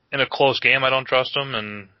in a close game I don't trust them,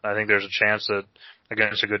 and I think there's a chance that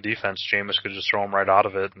against a good defense, Jameis could just throw them right out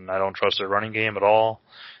of it, and I don't trust their running game at all.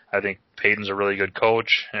 I think Peyton's a really good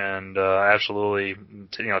coach, and absolutely,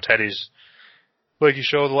 Teddy's, like he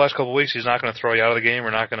showed the last couple of weeks, he's not going to throw you out of the game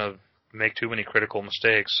or not going to make too many critical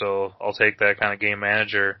mistakes, so I'll take that kind of game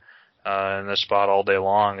manager in this spot all day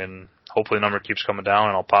long, and hopefully the number keeps coming down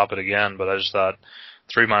and I'll pop it again. But I just thought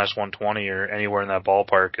 3 -120 or anywhere in that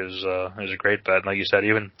ballpark is a great bet. And like you said,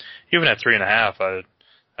 even at 3.5,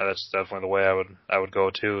 that's definitely the way I would go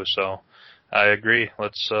too. So I agree.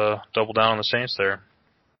 Let's double down on the Saints there.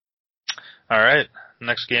 All right,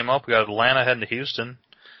 next game up, we got Atlanta heading to Houston.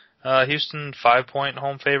 Houston 5-point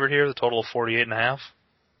home favorite here, the total of 48.5.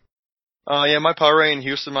 My power in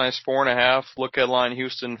Houston -4.5. Look at line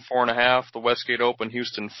Houston 4.5. The Westgate Open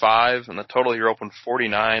Houston 5, and the total here open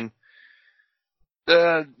 49.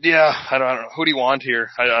 I don't know. Who do you want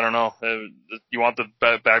here? I don't know. You want to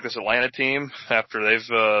back this Atlanta team after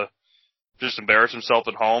they've just embarrassed themselves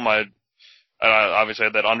at home? I obviously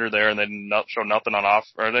had that under there, and they showed nothing on off,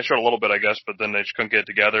 or they showed a little bit, I guess, but then they just couldn't get it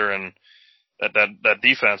together, and that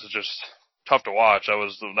defense is just tough to watch. That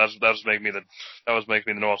was making me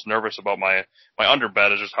the most nervous about my under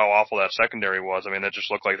bet is just how awful that secondary was. I mean, that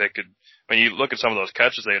just looked like they could. I mean, you look at some of those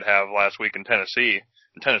catches they'd have last week in Tennessee.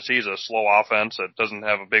 And Tennessee is a slow offense that doesn't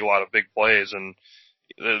have a lot of big plays, and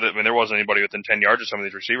I mean, there wasn't anybody within 10 yards of some of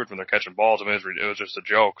these receivers when they're catching balls. I mean, it was just a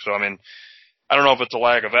joke. So I mean, I don't know if it's a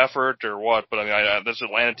lack of effort or what, but I mean, this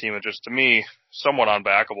Atlanta team is just to me somewhat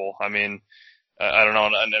unbackable. I mean. I don't know,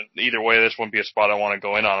 and either way, this wouldn't be a spot I want to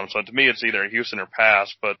go in on them. So to me, it's either Houston or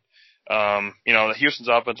pass. But the Houston's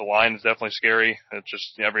offensive line is definitely scary. It's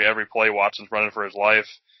just every play Watson's running for his life.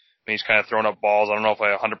 I mean, he's kind of throwing up balls. I don't know if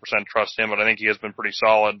I 100% trust him, but I think he has been pretty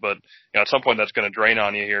solid. But at some point, that's going to drain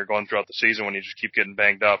on you here going throughout the season when you just keep getting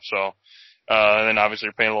banged up. So, and then obviously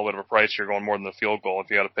you're paying a little bit of a price here, going more than the field goal. If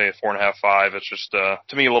you got to pay 4.5, 5, it's just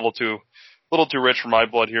to me a little too rich for my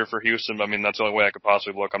blood here for Houston. I mean, that's the only way I could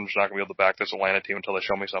possibly look. I'm just not going to be able to back this Atlanta team until they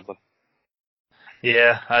show me something.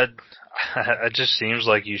 Yeah, it just seems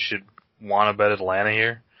like you should want to bet Atlanta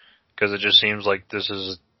here because it just seems like this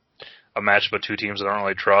is a matchup of two teams that I don't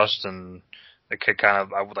really trust, and it could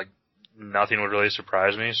nothing would really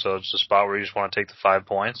surprise me. So it's a spot where you just want to take the 5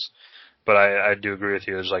 points. But I do agree with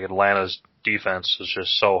you. It's like Atlanta's defense is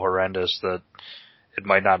just so horrendous that it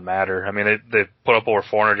might not matter. I mean, they put up over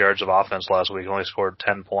 400 yards of offense last week and only scored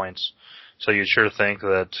 10 points. So you'd sure think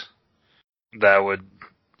that would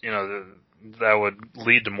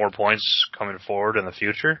lead to more points coming forward in the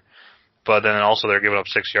future. But then also they're giving up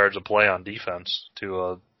 6 yards of play on defense to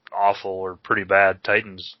a awful or pretty bad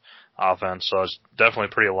Titans offense. So it's definitely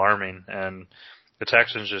pretty alarming. And the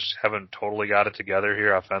Texans just haven't totally got it together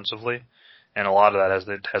here offensively. And a lot of that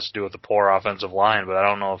has to do with the poor offensive line, but I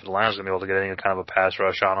don't know if Atlanta's going to be able to get any kind of a pass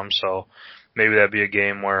rush on them. So maybe that'd be a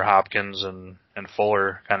game where Hopkins and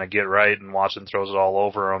Fuller kind of get right and Watson throws it all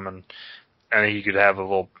over them. And I think you could have a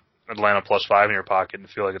little Atlanta +5 in your pocket and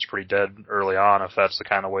feel like it's pretty dead early on if that's the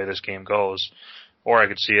kind of way this game goes. Or I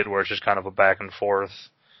could see it where it's just kind of a back and forth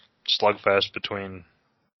slugfest between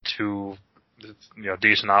two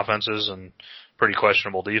decent offenses and pretty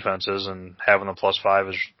questionable defenses, and having the +5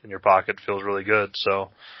 is in your pocket feels really good. So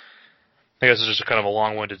I guess it's just a kind of a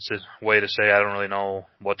long-winded way to say I don't really know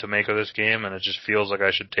what to make of this game, and it just feels like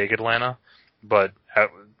I should take Atlanta. But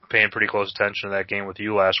paying pretty close attention to that game with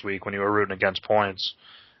you last week when you were rooting against points,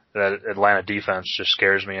 that Atlanta defense just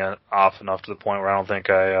scares me off enough to the point where I don't think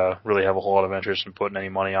I really have a whole lot of interest in putting any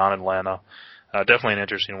money on Atlanta. Definitely an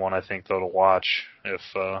interesting one, I think, though, to watch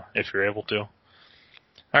if you're able to.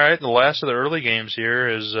 All right, the last of the early games here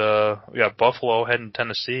is we got Buffalo heading to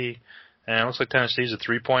Tennessee, and it looks like Tennessee's a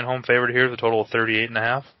 3-point home favorite here, the total of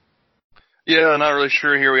 38.5. Yeah, not really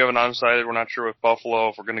sure here. We haven't undecided. We're not sure with Buffalo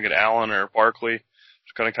if we're going to get Allen or Barkley.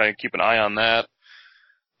 Just going to kind of keep an eye on that.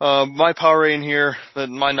 My power rating here,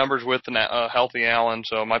 my number's with a healthy Allen,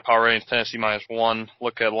 so my power rating is Tennessee -1.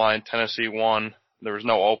 Look at line Tennessee 1. There was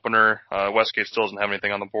no opener. Westgate still doesn't have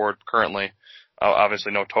anything on the board currently.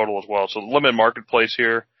 Obviously no total as well. So limited marketplace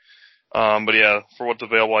here. But yeah, for what's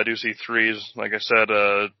available, I do see 3s. Like I said,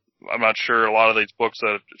 I'm not sure a lot of these books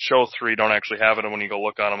that show 3 don't actually have it, and when you go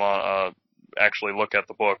look on them, actually look at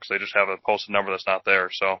the books, they just have a posted number that's not there.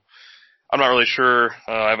 So I'm not really sure.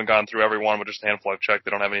 I haven't gone through every one, but just a handful I've checked.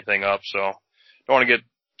 They don't have anything up, so don't want to get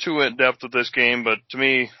too in depth with this game. But to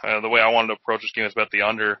me, the way I wanted to approach this game is bet the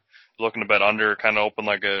under. Looking to bet under, kind of open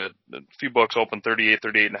like a few books open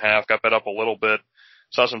 38.5. Got bet up a little bit.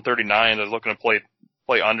 Saw some 39. I was looking to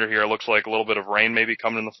play under here. It looks like a little bit of rain maybe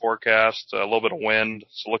coming in the forecast, a little bit of wind.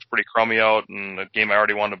 So it looks pretty crummy out, and a game I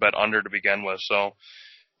already wanted to bet under to begin with. So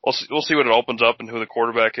we'll see what it opens up and who the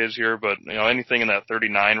quarterback is here. But anything in that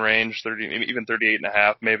 39 range, 30, even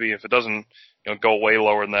 38.5 maybe. If it doesn't go way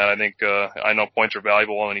lower than that, I think I know points are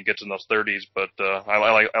valuable when he gets in those 30s. But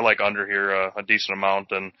I like under here a decent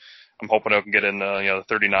amount, and I'm hoping I can get in the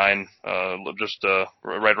 39, just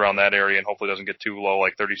right around that area, and hopefully it doesn't get too low,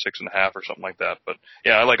 like 36.5 or something like that. But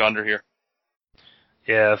yeah, I like under here.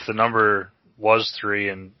 Yeah, if the number was 3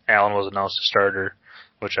 and Allen was announced a starter,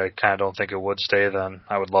 which I kind of don't think it would stay, then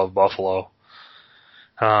I would love Buffalo.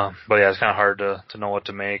 But yeah, it's kind of hard to know what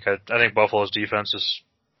to make. I think Buffalo's defense is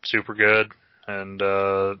super good, and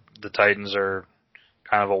the Titans are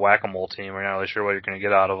kind of a whack-a-mole team. We're not really sure what you're going to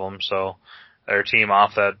get out of them. So their team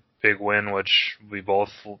off that big win, which we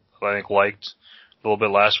both, I think, liked a little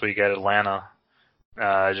bit last week at Atlanta.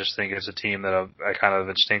 I just think it's a team that I kind of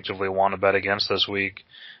instinctively want to bet against this week,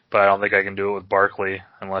 but I don't think I can do it with Barkley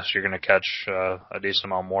unless you're going to catch a decent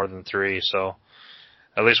amount more than 3. So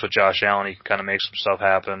at least with Josh Allen, he can kind of make some stuff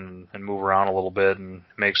happen and move around a little bit and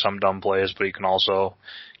make some dumb plays, but he can also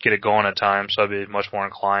get it going at times. So I'd be much more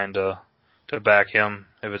inclined to back him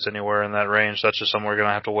if it's anywhere in that range. That's just something we're going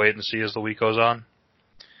to have to wait and see as the week goes on.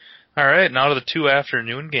 All right, now to the 2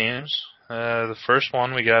 afternoon games. The first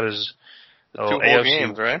one we got is the 2 whole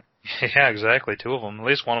games, right? Yeah, exactly, 2 of them. At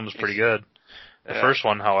least one of them is pretty good. The first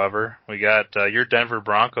one, however, we got your Denver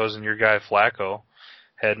Broncos and your guy Flacco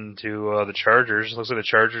heading to the Chargers. Looks like the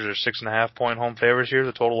Chargers are 6.5-point home favorites here.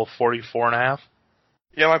 The total of 44.5.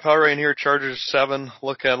 Yeah, my power rating here: Chargers 7.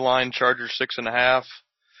 Look at line Chargers 6.5.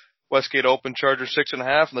 Westgate open Chargers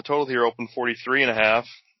 6.5, and the total here open 43.5.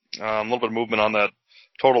 A little bit of movement on that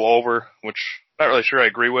total over, which I'm not really sure I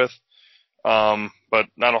agree with, but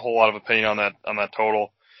not a whole lot of opinion on that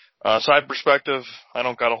total. Side perspective, I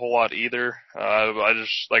don't got a whole lot either. I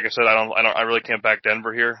just, like I said, I really can't back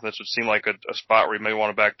Denver here. This would seem like a spot where you may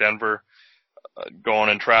want to back Denver. Going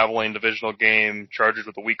and traveling, divisional game, Chargers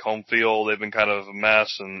with a weak home field. They've been kind of a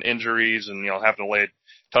mess and injuries, and having to lay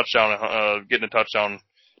touchdown, getting a touchdown.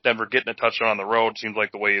 Denver getting a touchdown on the road seems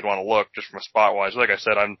like the way you'd want to look just from a spot wise. Like I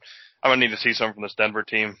said, I'm gonna need to see something from this Denver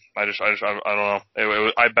team. I don't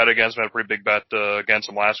know. I bet against them. I had a pretty big bet against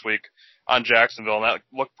them last week on Jacksonville, and that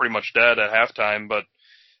looked pretty much dead at halftime. But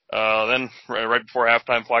then right before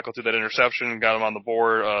halftime, Flacco threw that interception, got him on the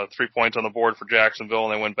board, 3 points on the board for Jacksonville,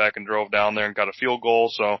 and they went back and drove down there and got a field goal.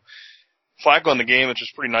 So Flacco in the game, it's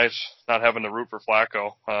just pretty nice not having to root for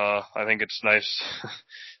Flacco. I think it's nice.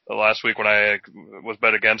 Last week when I was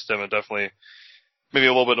bet against him, it definitely maybe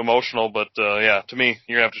a little bit emotional, but yeah, to me,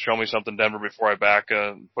 you're gonna have to show me something Denver before I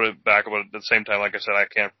put it back. But at the same time, like I said, I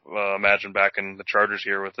can't imagine backing the Chargers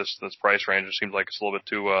here with this price range. It seems like it's a little bit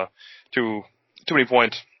too many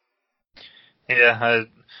points. Yeah,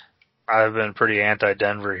 I've been pretty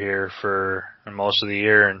anti-Denver here for most of the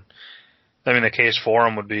year, and I mean the case for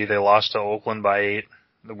them would be they lost to Oakland by 8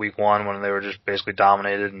 the week 1 when they were just basically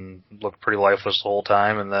dominated and looked pretty lifeless the whole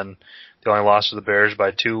time, and then they only lost to the Bears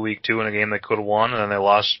by 2 week 2 in a game they could have won, and then they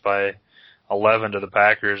lost by 11 to the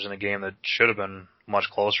Packers in a game that should have been much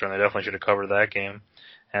closer, and they definitely should have covered that game.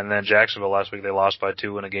 And then Jacksonville last week, they lost by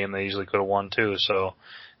 2 in a game they easily could have won too. So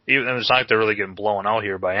and it's not like they're really getting blown out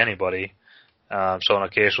here by anybody. So in a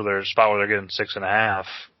case where there's a spot where they're getting 6.5,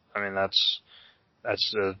 I mean, that's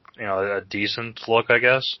a decent look, I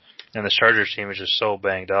guess. And the Chargers team is just so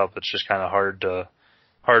banged up. It's just kind of hard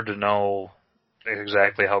to know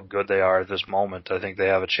exactly how good they are at this moment. I think they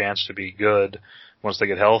have a chance to be good once they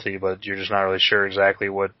get healthy, but you're just not really sure exactly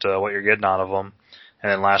what you're getting out of them.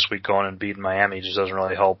 And then last week going and beating Miami just doesn't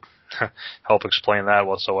really help explain that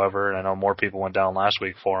whatsoever. And I know more people went down last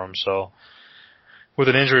week for them. So with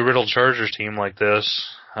an injury-riddled Chargers team like this,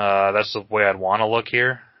 that's the way I'd want to look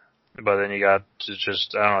here. But then you got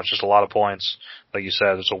just, I don't know, it's just a lot of points. Like you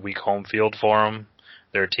said, it's a weak home field for them.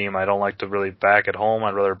 They're a team I don't like to really back at home.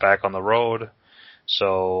 I'd rather back on the road.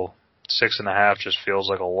 So 6.5 just feels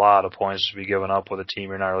like a lot of points to be given up with a team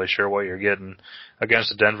you're not really sure what you're getting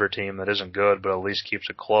against a Denver team that isn't good, but at least keeps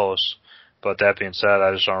it close. But that being said,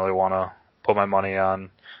 I just don't really want to put my money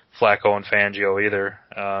on Flacco and Fangio either.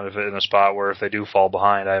 If in a spot where if they do fall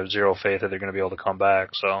behind, I have zero faith that they're going to be able to come back.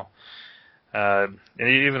 So, and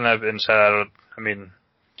even that being said,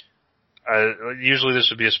 usually this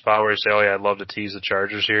would be a spot where you say, oh yeah, I'd love to tease the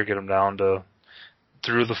Chargers here, get them down to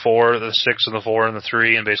through the 4, the 6 and the 4 and the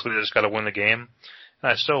 3, and basically they just got to win the game.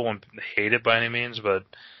 And I still wouldn't hate it by any means, but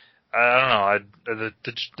I don't know.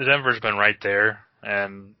 The Denver's been right there,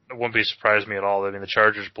 and it wouldn't be surprised me at all. I mean, the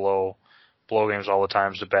Chargers blow games all the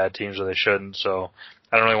time to bad teams or they shouldn't. So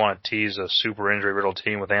I don't really want to tease a super injury-riddled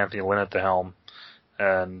team with Anthony Lynn at the helm.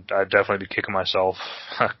 And I'd definitely be kicking myself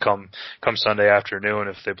come Sunday afternoon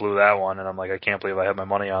if they blew that one. And I'm like, I can't believe I had my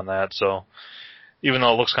money on that. So even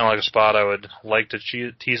though it looks kind of like a spot I would like to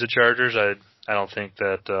tease the Chargers, I don't think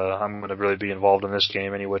that I'm going to really be involved in this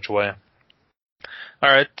game any which way. All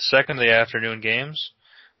right, second of the afternoon games.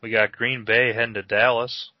 We got Green Bay heading to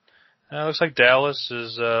Dallas. It looks like Dallas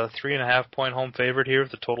is a 3.5-point home favorite here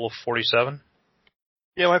with a total of 47.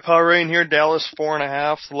 Yeah, my power rating here, Dallas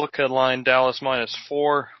 4.5. The look headline, Dallas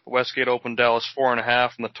 -4. Westgate opened Dallas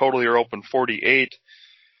 4.5, and the total here opened 48.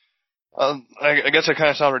 I guess I kind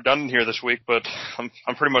of sound redundant here this week, but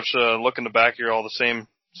I'm pretty much looking to back here all the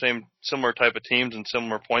same similar type of teams and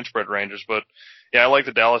similar point spread ranges. But yeah, I like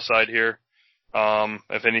the Dallas side here.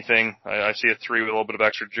 If anything, I see a 3 with a little bit of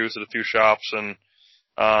extra juice at a few shops, and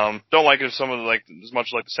don't like it as as much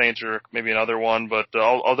like the Saints or maybe another one, but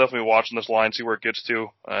I'll definitely be watching this line, see where it gets to,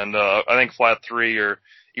 and I think flat 3 or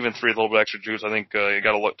even 3 with a little bit extra juice. I think you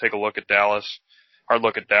got to take a look at Dallas. Hard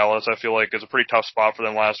look at Dallas. I feel like it's a pretty tough spot for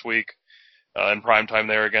them last week in prime time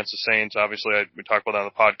there against the Saints. Obviously, we talked about that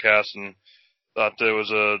on the podcast and thought it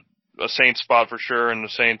was a Saints spot for sure, and the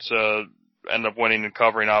Saints end up winning and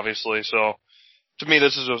covering, obviously. So to me,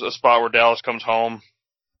 this is a spot where Dallas comes home.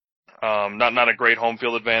 Not a great home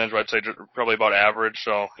field advantage, but I'd say probably about average.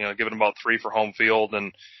 So, giving about 3 for home field.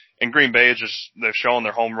 And Green Bay they've shown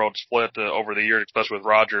their home road split over the years, especially with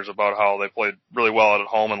Rodgers, about how they played really well at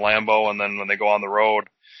home in Lambeau, and then when they go on the road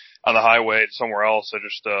on the highway somewhere else, they're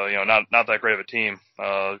just, not that great of a team,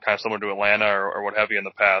 kind of similar to Atlanta or what have you in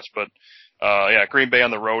the past. But, Green Bay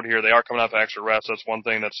on the road here, they are coming off extra rest. That's one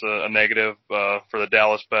thing that's a negative, for the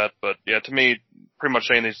Dallas bet. But yeah, to me, pretty much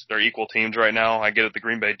saying they're equal teams right now. I get it. The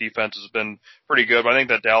Green Bay defense has been pretty good, but I think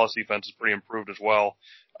that Dallas defense is pretty improved as well.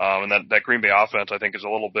 And that Green Bay offense, I think, is a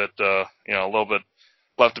little bit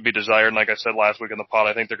left to be desired. And like I said last week in the pod,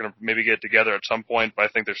 I think they're going to maybe get together at some point, but I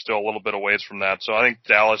think they're still a little bit away from that. So I think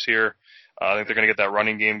Dallas here, I think they're going to get that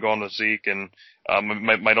running game going with Zeke, and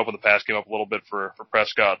might open the pass game up a little bit for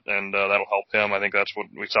Prescott, and that'll help him. I think that's what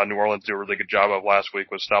we saw New Orleans do a really good job of last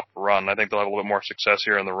week, was stop the run. I think they'll have a little bit more success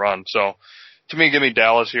here in the run. So to me, give me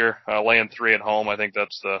Dallas here, laying 3 at home. I think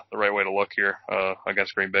that's the right way to look here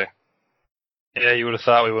against Green Bay. Yeah, you would have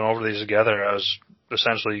thought we went over these together. I was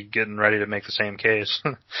essentially getting ready to make the same case.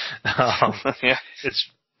 Yeah. It's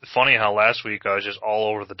funny how last week I was just all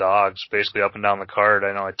over the dogs, basically up and down the card.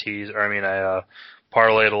 I know I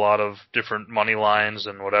parlayed a lot of different money lines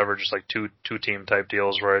and whatever, just like two team type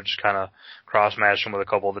deals where I just kind of cross matched them with a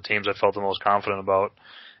couple of the teams I felt the most confident about,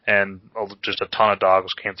 and just a ton of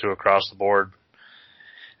dogs came through across the board.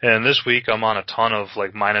 And this week I'm on a ton of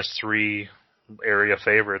like -3 area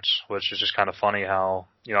favorites, which is just kind of funny how,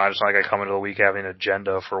 I just I come into the week having an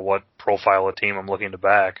agenda for what profile of team I'm looking to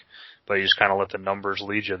back, but you just kind of let the numbers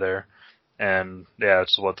lead you there. And yeah,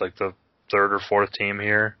 it's like the 3rd or 4th team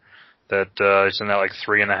here that it's in that like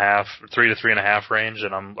 3 to 3.5 range,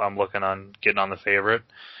 and I'm looking on getting on the favorite.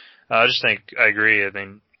 I just think I agree. I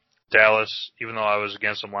mean, Dallas, even though I was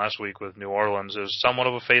against them last week with New Orleans, it was somewhat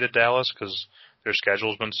of a faded Dallas because their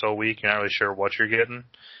schedule's been so weak. You're not really sure what you're getting.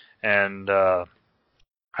 And I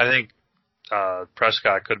think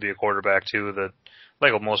Prescott could be a quarterback too that,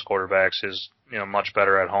 like most quarterbacks, his much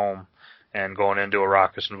better at home, and going into a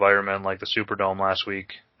raucous environment like the Superdome last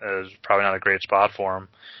week is probably not a great spot for them.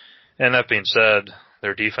 And that being said,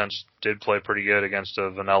 their defense did play pretty good against a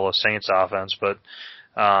vanilla Saints offense, but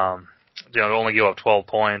they only give up 12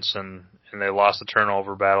 points, and they lost the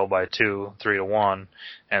turnover battle by 3-1,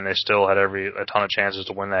 and they still had a ton of chances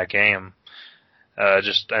to win that game. I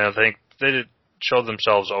think they showed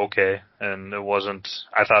themselves okay, and it wasn't.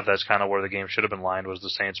 I thought that's kind of where the game should have been lined, was the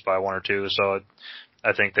Saints by 1 or 2. So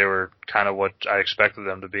I think they were kind of what I expected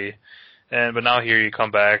them to be. But now here you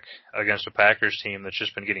come back against a Packers team that's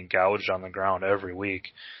just been getting gouged on the ground every week.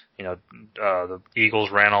 The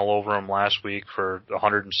Eagles ran all over them last week for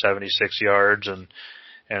 176 yards, and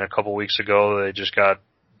a couple weeks ago they just got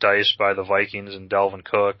diced by the Vikings and Dalvin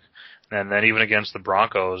Cook. And then even against the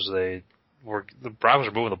Broncos, the Broncos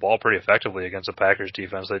were moving the ball pretty effectively against the Packers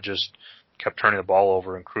defense. They just kept turning the ball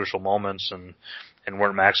over in crucial moments and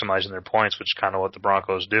weren't maximizing their points, which is kind of what the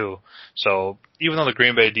Broncos do. So even though the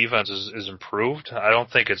Green Bay defense is improved, I don't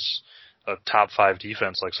think it's a top 5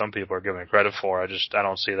 defense like some people are giving it credit for. I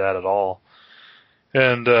don't see that at all.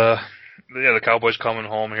 And the Cowboys coming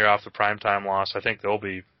home here off the primetime loss, I think they'll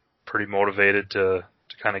be pretty motivated to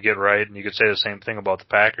kind of get right. And you could say the same thing about the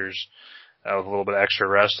Packers with a little bit of extra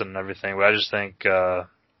rest and everything. But I just think the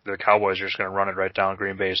Cowboys are just going to run it right down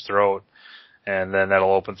Green Bay's throat. And then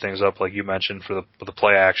that'll open things up, like you mentioned, for the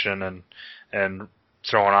play action and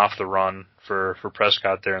throwing off the run for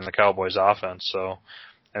Prescott there in the Cowboys offense. So,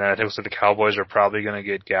 and then I think the Cowboys are probably going to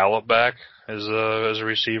get Gallup back as a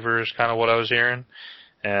receiver, is kind of what I was hearing,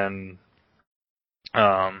 and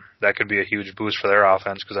that could be a huge boost for their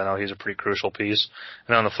offense, because I know he's a pretty crucial piece.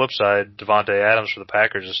 And on the flip side, Devontae Adams for the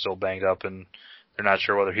Packers is still banged up, and they're not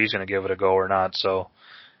sure whether he's going to give it a go or not. So.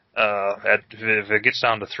 If it gets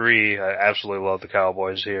down to 3, I absolutely love the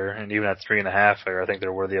Cowboys here, and even at 3.5, I think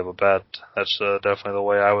they're worthy of a bet. That's definitely the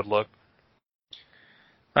way I would look.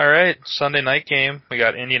 All right, Sunday night game. We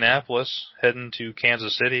got Indianapolis heading to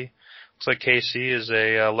Kansas City. Looks like KC is a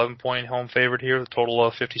 11-point home favorite here, with a total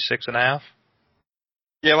of 56.5.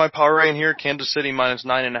 Yeah, my power rating here: Kansas City minus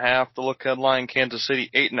 9.5. The look headline: Kansas City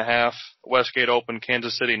 8.5. Westgate open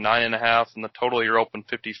Kansas City 9.5, and the total here open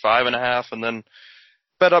 55.5, and then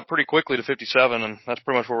bet up pretty quickly to 57, and that's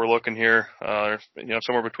pretty much what we're looking here.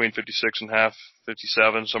 Somewhere between 56.5,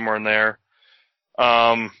 57, somewhere in there.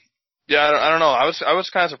 I don't know. I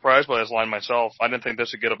was kind of surprised by this line myself. I didn't think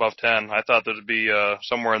this would get above 10. I thought there'd be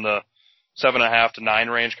somewhere in the 7.5 to 9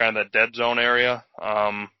 range, kind of that dead zone area.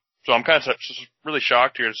 So I'm kind of just really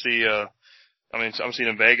shocked here to see. I'm seeing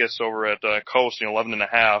in Vegas over at Coast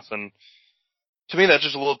 11.5, and to me, that's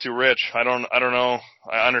just a little too rich. I don't know.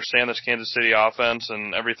 I understand this Kansas City offense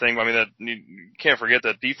and everything. You can't forget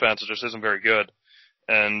that defense just isn't very good.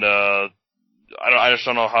 And, I just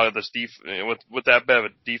don't know how this with that bad of a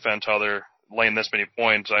defense, how they're laying this many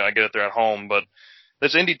points. I get it, they're at home, but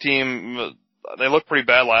this Indy team, they looked pretty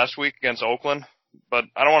bad last week against Oakland, but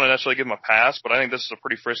I don't want to necessarily give them a pass, but I think this is a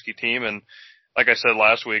pretty frisky team. And like I said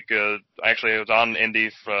last week, actually it was on Indy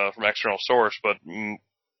from external source, but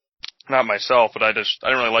not myself, but I didn't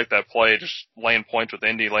really like that play. Just laying points with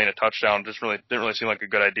Indy, laying a touchdown, didn't really seem like a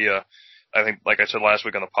good idea. I think, like I said last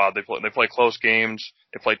week on the pod, they play close games,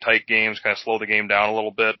 they play tight games, kind of slow the game down a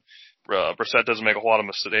little bit. Brissett doesn't make a whole lot of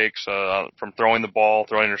mistakes from throwing the ball,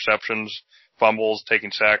 throwing interceptions, fumbles,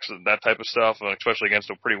 taking sacks, that type of stuff, especially against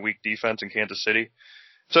a pretty weak defense in Kansas City.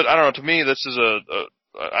 So I don't know. To me, this is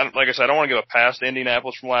like I said, I don't want to give a pass to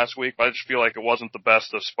Indianapolis from last week, but I just feel like it wasn't the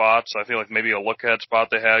best of spots. I feel like maybe a look-ahead spot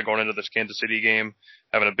they had going into this Kansas City game,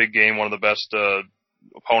 having a big game, one of the best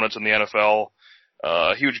opponents in the NFL.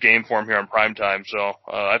 A huge game for them here on primetime. So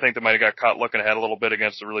I think they might have got caught looking ahead a little bit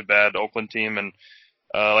against a really bad Oakland team, and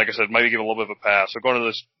like I said, maybe give a little bit of a pass. So going to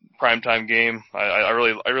this primetime game, I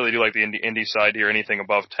really do like the Indy side here, anything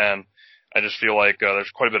above 10. I just feel like there's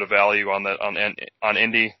quite a bit of value on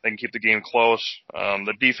Indy. They can keep the game close.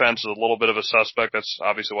 The defense is a little bit of a suspect. That's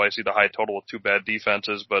obviously why I see the high total with 2 bad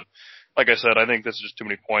defenses. But like I said, I think this is just too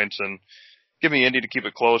many points. And give me Indy to keep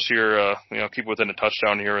it close here. Keep it within a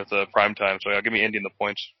touchdown here with the prime time. So give me Indy in the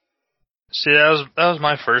points. See, that was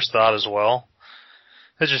my first thought as well.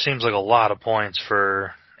 It just seems like a lot of points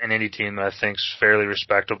for an Indy team that I think is fairly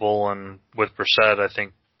respectable. And with Brissett, I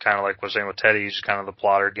think, kind of like I was saying with Teddy, he's kind of the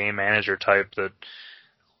plotter, game manager type that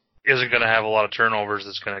isn't going to have a lot of turnovers,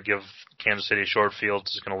 that's going to give Kansas City short fields,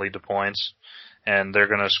 that's going to lead to points, and they're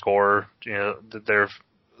going to score their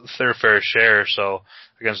fair share. So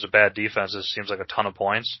against a bad defense, it seems like a ton of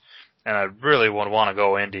points, and I really would want to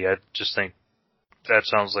go Indy. I just think that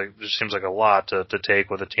just seems like a lot to take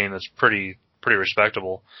with a team that's pretty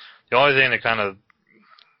respectable. The only thing that kind of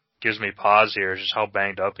gives me pause here is just how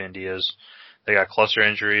banged up Indy is. They got cluster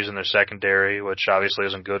injuries in their secondary, which obviously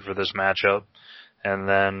isn't good for this matchup. And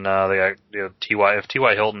then they got T.Y. If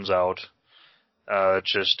T.Y. Hilton's out,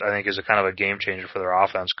 just I think is a kind of a game changer for their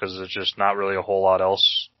offense because there's just not really a whole lot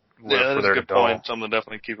else. Yeah, that's a good point. Something to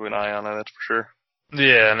definitely keep an eye on, that's for sure.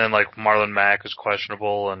 Yeah, and then like Marlon Mack is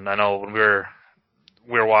questionable, and I know when we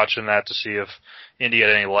were watching that to see if Indy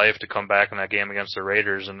had any life to come back in that game against the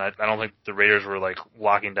Raiders, and I don't think the Raiders were like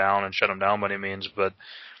locking down and shut them down by any means, but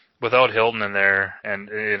without Hilton in there, and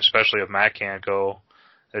especially if Mack can't go,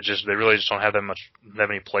 they really just don't have that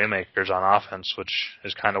many playmakers on offense, which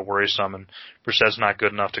is kind of worrisome. And Brissett's not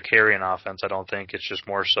good enough to carry an offense. I don't think it's just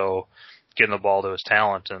more so getting the ball to his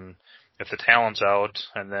talent. And if the talent's out,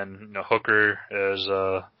 and then Hooker is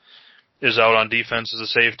out on defense as a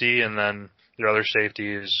safety, and then their other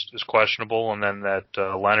safety is questionable, and then that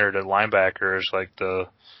Leonard at linebacker is like the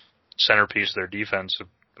centerpiece of their defense,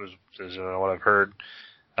 is what I've heard.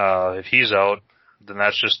 If he's out, then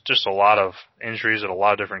that's just a lot of injuries at a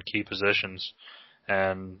lot of different key positions.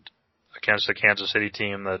 And against the Kansas City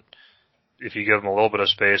team that if you give them a little bit of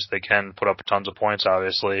space, they can put up tons of points,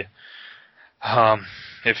 obviously.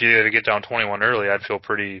 If you get down 21 early, I'd feel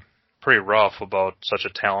pretty rough about such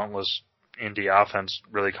a talentless Indy offense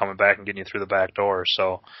really coming back and getting you through the back door.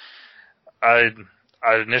 So I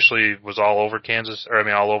initially was all over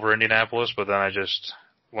all over Indianapolis, but then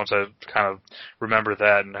once I kind of remember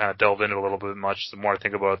that and kind of delve into it a little bit much, the more I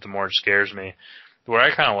think about it, the more it scares me. Where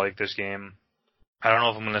I kind of like this game, I don't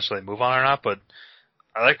know if I'm going to necessarily move on or not, but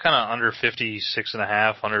I like kind of under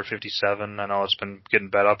 56.5, under 57. I know it's been getting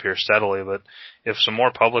bet up here steadily, but if some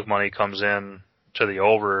more public money comes in to the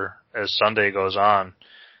over as Sunday goes on,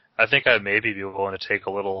 I think I'd maybe be willing to take a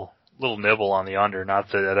little nibble on the under. Not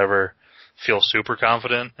that I'd ever feel super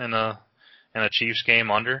confident in a Chiefs game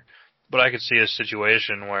under. But I could see a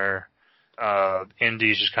situation where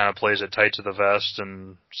Indy just kind of plays it tight to the vest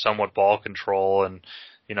and somewhat ball control, and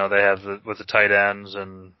they have with the tight ends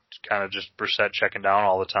and kind of just Brissett checking down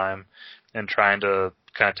all the time and trying to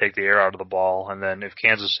kind of take the air out of the ball. And then if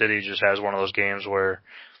Kansas City just has one of those games where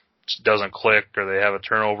it doesn't click or they have a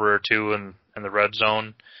turnover or two in the red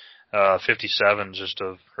zone, 57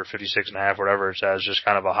 or 56.5, whatever it says, just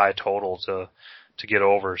kind of a high total to get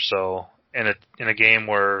over. So in a game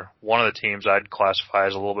where one of the teams I'd classify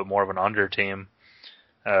as a little bit more of an under team,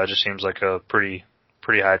 it just seems like a pretty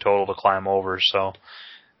high total to climb over. So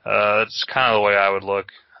that's kind of the way I would look.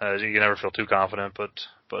 You can never feel too confident, but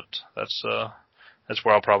that's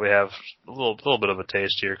where I'll probably have a little bit of a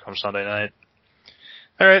taste here come Sunday night.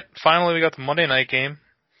 All right, finally we got the Monday night game.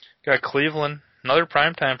 Got Cleveland, another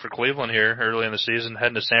primetime for Cleveland here early in the season,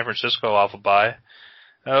 heading to San Francisco off a bye.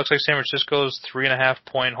 Looks like San Francisco's 3.5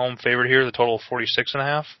 point home favorite here, the total of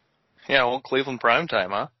 46.5. Yeah, well, Cleveland primetime,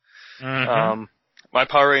 huh? Mm-hmm. My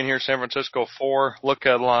power rating here, San Francisco 4. Look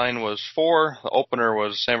at line was 4. The opener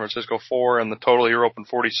was San Francisco 4, and the total here opened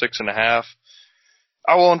 46.5.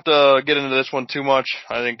 I won't get into this one too much.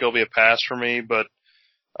 I think it'll be a pass for me, but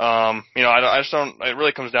I just don't. It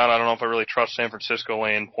really comes down. I don't know if I really trust San Francisco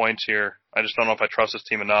laying points here. I just don't know if I trust this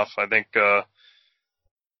team enough. I think. I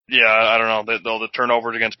don't know. The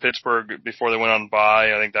turnovers against Pittsburgh before they went on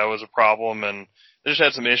bye, I think that was a problem, and they just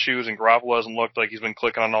had some issues. And Garoppolo hasn't looked like he's been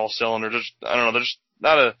clicking on all cylinders. I don't know. They're just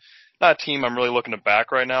not a team I'm really looking to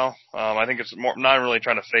back right now. I think it's more not really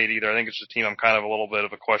trying to fade either. I think it's a team I'm kind of a little bit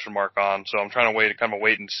of a question mark on. So I'm trying to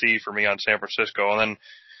wait and see for me on San Francisco. And then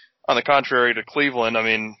on the contrary to Cleveland, I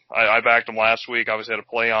mean, I backed them last week. Obviously had a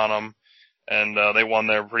play on them, and they won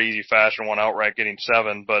there pretty easy fashion, won outright, getting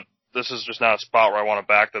 7. But this is just not a spot where I want to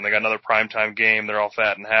back them. They got another primetime game. They're all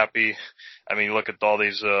fat and happy. I mean, you look at all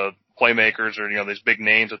these playmakers or these big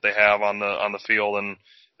names that they have on the field, and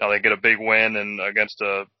now they get a big win and against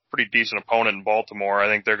a pretty decent opponent in Baltimore. I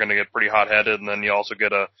think they're going to get pretty hot-headed, and then you also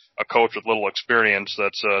get a coach with little experience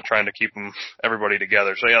that's trying to keep everybody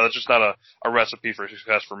together. So yeah, that's just not a recipe for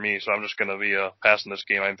success for me. So I'm just going to be passing this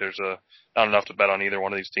game. I think there's not enough to bet on either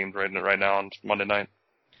one of these teams right now on Monday night.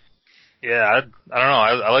 Yeah, I don't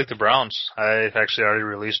know. I like the Browns. I actually already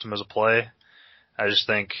released them as a play. I just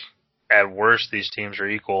think at worst these teams are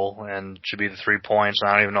equal and should be the 3 points.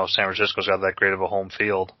 And I don't even know if San Francisco's got that great of a home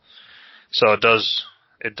field. So it does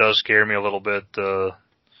scare me a little bit, the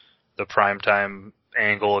primetime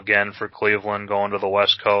angle again for Cleveland going to the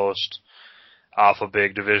West Coast off a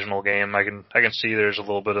big divisional game. I can see there's a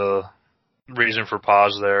little bit of reason for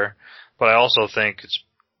pause there, but I also think it's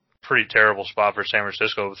pretty terrible spot for San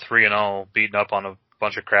Francisco, 3-0, beating up on a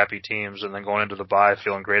bunch of crappy teams, and then going into the bye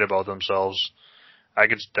feeling great about themselves. I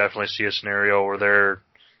could definitely see a scenario where they're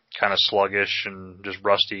kind of sluggish and just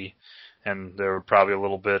rusty and they were probably a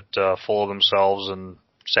little bit full of themselves and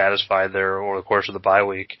satisfied there over the course of the bye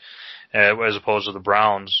week, as opposed to the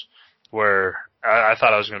Browns, where I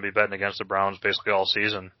thought I was going to be betting against the Browns basically all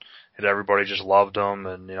season, and everybody just loved them,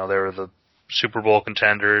 and they were the Super Bowl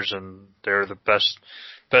contenders, and they were the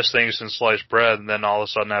best things since sliced bread. And then all of a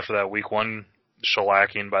sudden, after that Week 1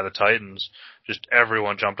 shellacking by the Titans, just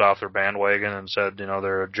everyone jumped off their bandwagon and said,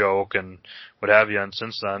 they're a joke and what have you. And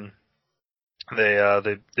since then,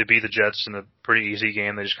 they beat the Jets in a pretty easy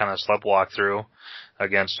game. They just kind of sleptwalked through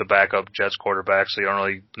against a backup Jets quarterback, so you don't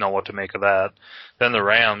really know what to make of that. Then the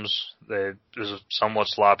Rams, it was a somewhat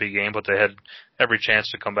sloppy game, but they had every chance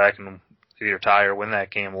to come back and either tie or win that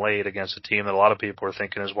game late against a team that a lot of people were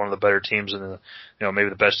thinking is one of the better teams in the, maybe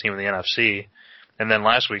the best team in the NFC. And then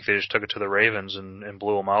last week they just took it to the Ravens and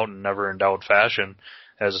blew them out in never in doubt fashion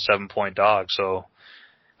as a 7-point dog. So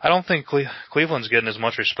I don't think Cleveland's getting as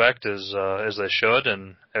much respect as they should,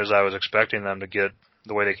 and as I was expecting them to get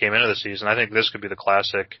the way they came into the season. I think this could be the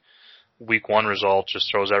classic Week 1 result, just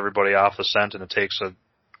throws everybody off the scent, and it takes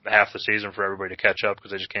half the season for everybody to catch up because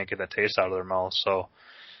they just can't get that taste out of their mouth. So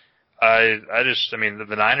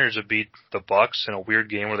the Niners have beat the Bucks in a weird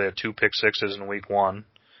game where they had 2 pick sixes in Week 1,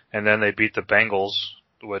 and then they beat the Bengals,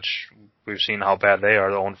 which we've seen how bad they are,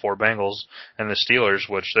 the 0-4 Bengals, and the Steelers,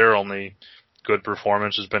 which their only good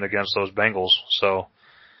performance has been against those Bengals. So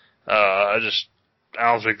I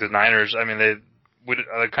don't think the Niners, I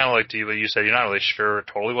kind of like you said, you're not really sure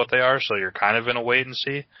totally what they are, so you're kind of in a wait and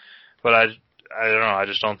see. But I don't know, I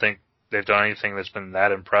just don't think they've done anything that's been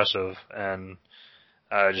that impressive, and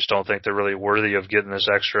I just don't think they're really worthy of getting this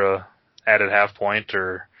extra added half point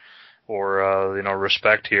or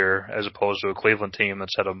respect here, as opposed to a Cleveland team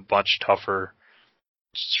that's had a much tougher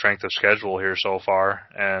strength of schedule here so far,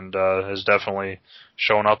 and has definitely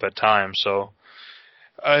shown up at times. So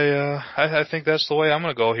I think that's the way I'm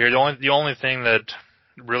going to go here. The only thing that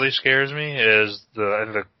really scares me is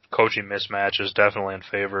the coaching mismatch is definitely in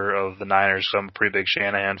favor of the Niners. So I'm a pretty big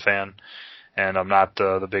Shanahan fan, and I'm not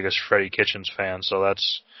the biggest Freddie Kitchens fan. So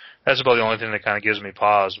that's about the only thing that kind of gives me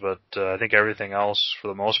pause. But I think everything else, for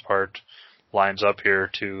the most part, lines up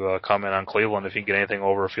here to come in on Cleveland if you can get anything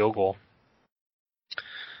over a field goal.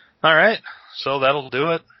 All right, so that'll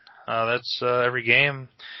do it. That's every game.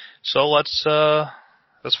 So let's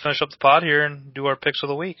finish up the pod here and do our picks of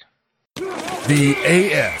the week. The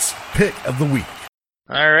AS Pick of the Week.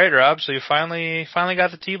 All right, Rob. So you finally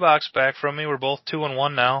got the tee box back from me. We're both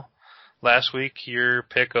 2-1 now. Last week, your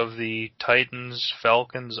pick of the Titans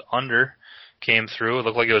Falcons under came through. It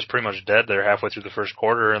looked like it was pretty much dead there halfway through the first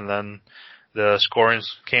quarter, and then the scoring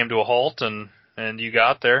came to a halt, and you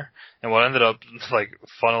got there. And what ended up,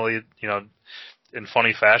 funnily, in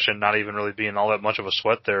funny fashion, not even really being all that much of a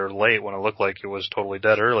sweat there late when it looked like it was totally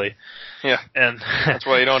dead early. Yeah. And that's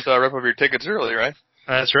why you don't rip up your tickets early, right?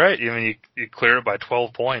 That's right. You clear it by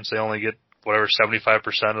 12 points. They only get 75%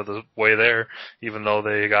 of the way there, even though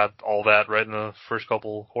they got all that right in the first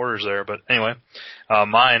couple quarters there. But anyway,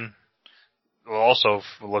 mine will also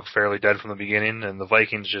look fairly dead from the beginning, and the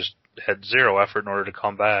Vikings just had zero effort in order to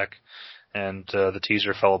come back. And the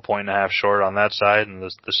teaser fell 1.5 points short on that side, and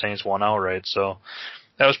the Saints won outright. So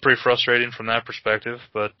that was pretty frustrating from that perspective.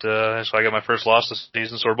 But so I got my first loss this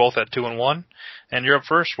season, so we're both at 2-1. And you're up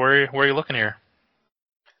first. Where are you looking here?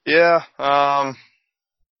 Yeah, I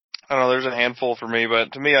don't know. There's a handful for me,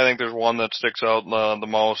 but to me, I think there's one that sticks out the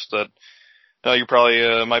most. That you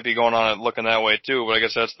probably might be going on it looking that way too. But I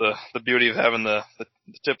guess that's the beauty of having the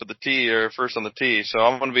tip of the tee or first on the tee. So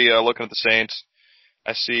I'm going to be looking at the Saints.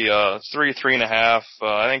 I see 3.5.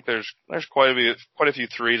 I think there's quite a few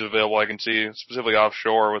threes available. I can see specifically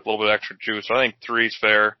offshore with a little bit of extra juice. So I think 3's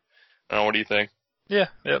fair. I don't know, what do you think? Yeah,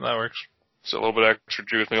 that works. So a little bit of extra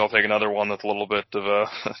juice. Maybe I'll take another one that's a little bit of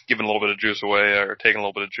giving a little bit of juice away or taking a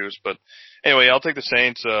little bit of juice. But anyway, I'll take the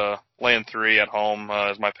Saints laying 3 at home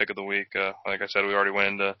as my pick of the week. Like I said, we already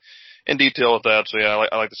went in detail with that. So yeah,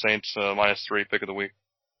 I like the Saints -3 pick of the week.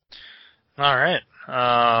 All right.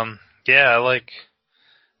 Yeah, I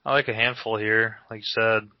like a handful here, like you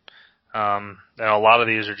said. And a lot of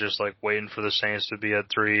these are just waiting for the Saints to be at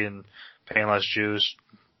 3 and paying less juice.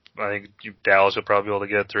 I think Dallas will probably be able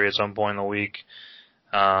to get 3 at some point in the week.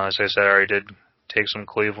 As I said, I already did take some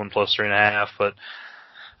Cleveland plus 3.5, but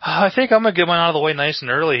I think I'm going to get mine out of the way nice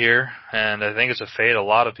and early here, and I think it's a fade. A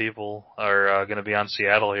lot of people are going to be on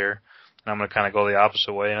Seattle here, and I'm going to kind of go the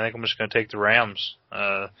opposite way, and I think I'm just going to take the Rams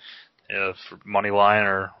for money line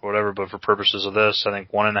or whatever, but for purposes of this, I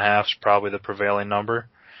think 1.5 is probably the prevailing number.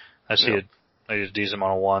 I see I use a decent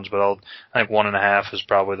amount of ones, but I think 1.5 is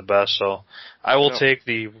probably the best. So I will take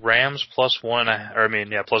the Rams plus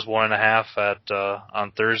 1.5, plus 1.5 at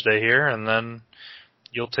on Thursday here, and then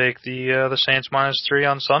you'll take the Saints -3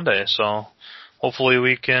 on Sunday. So hopefully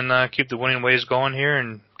we can keep the winning ways going here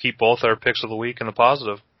and keep both our picks of the week in the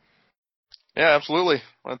positive. Yeah, absolutely.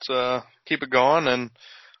 Let's keep it going and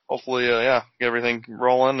hopefully get everything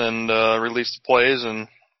rolling and release the plays and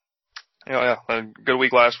a good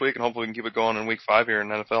week last week, and hopefully we can keep it going in week 5 here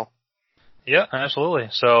in NFL. Yeah, absolutely.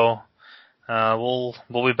 So we'll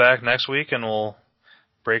be back next week, and we'll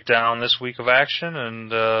break down this week of action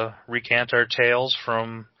and recant our tales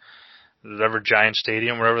from whatever Giant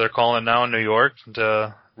Stadium, wherever they're calling it now in New York,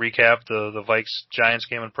 to recap the Vikes Giants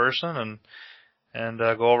game in person and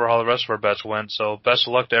go over how the rest of our bets went. So best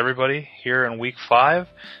of luck to everybody here in week 5,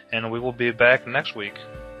 and we will be back next week.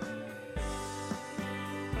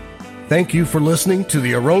 Thank you for listening to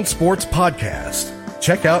the Aron Sports Podcast.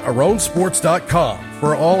 Check out aronsports.com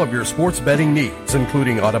for all of your sports betting needs,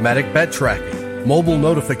 including automatic bet tracking, mobile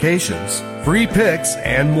notifications, free picks,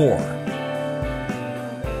 and more.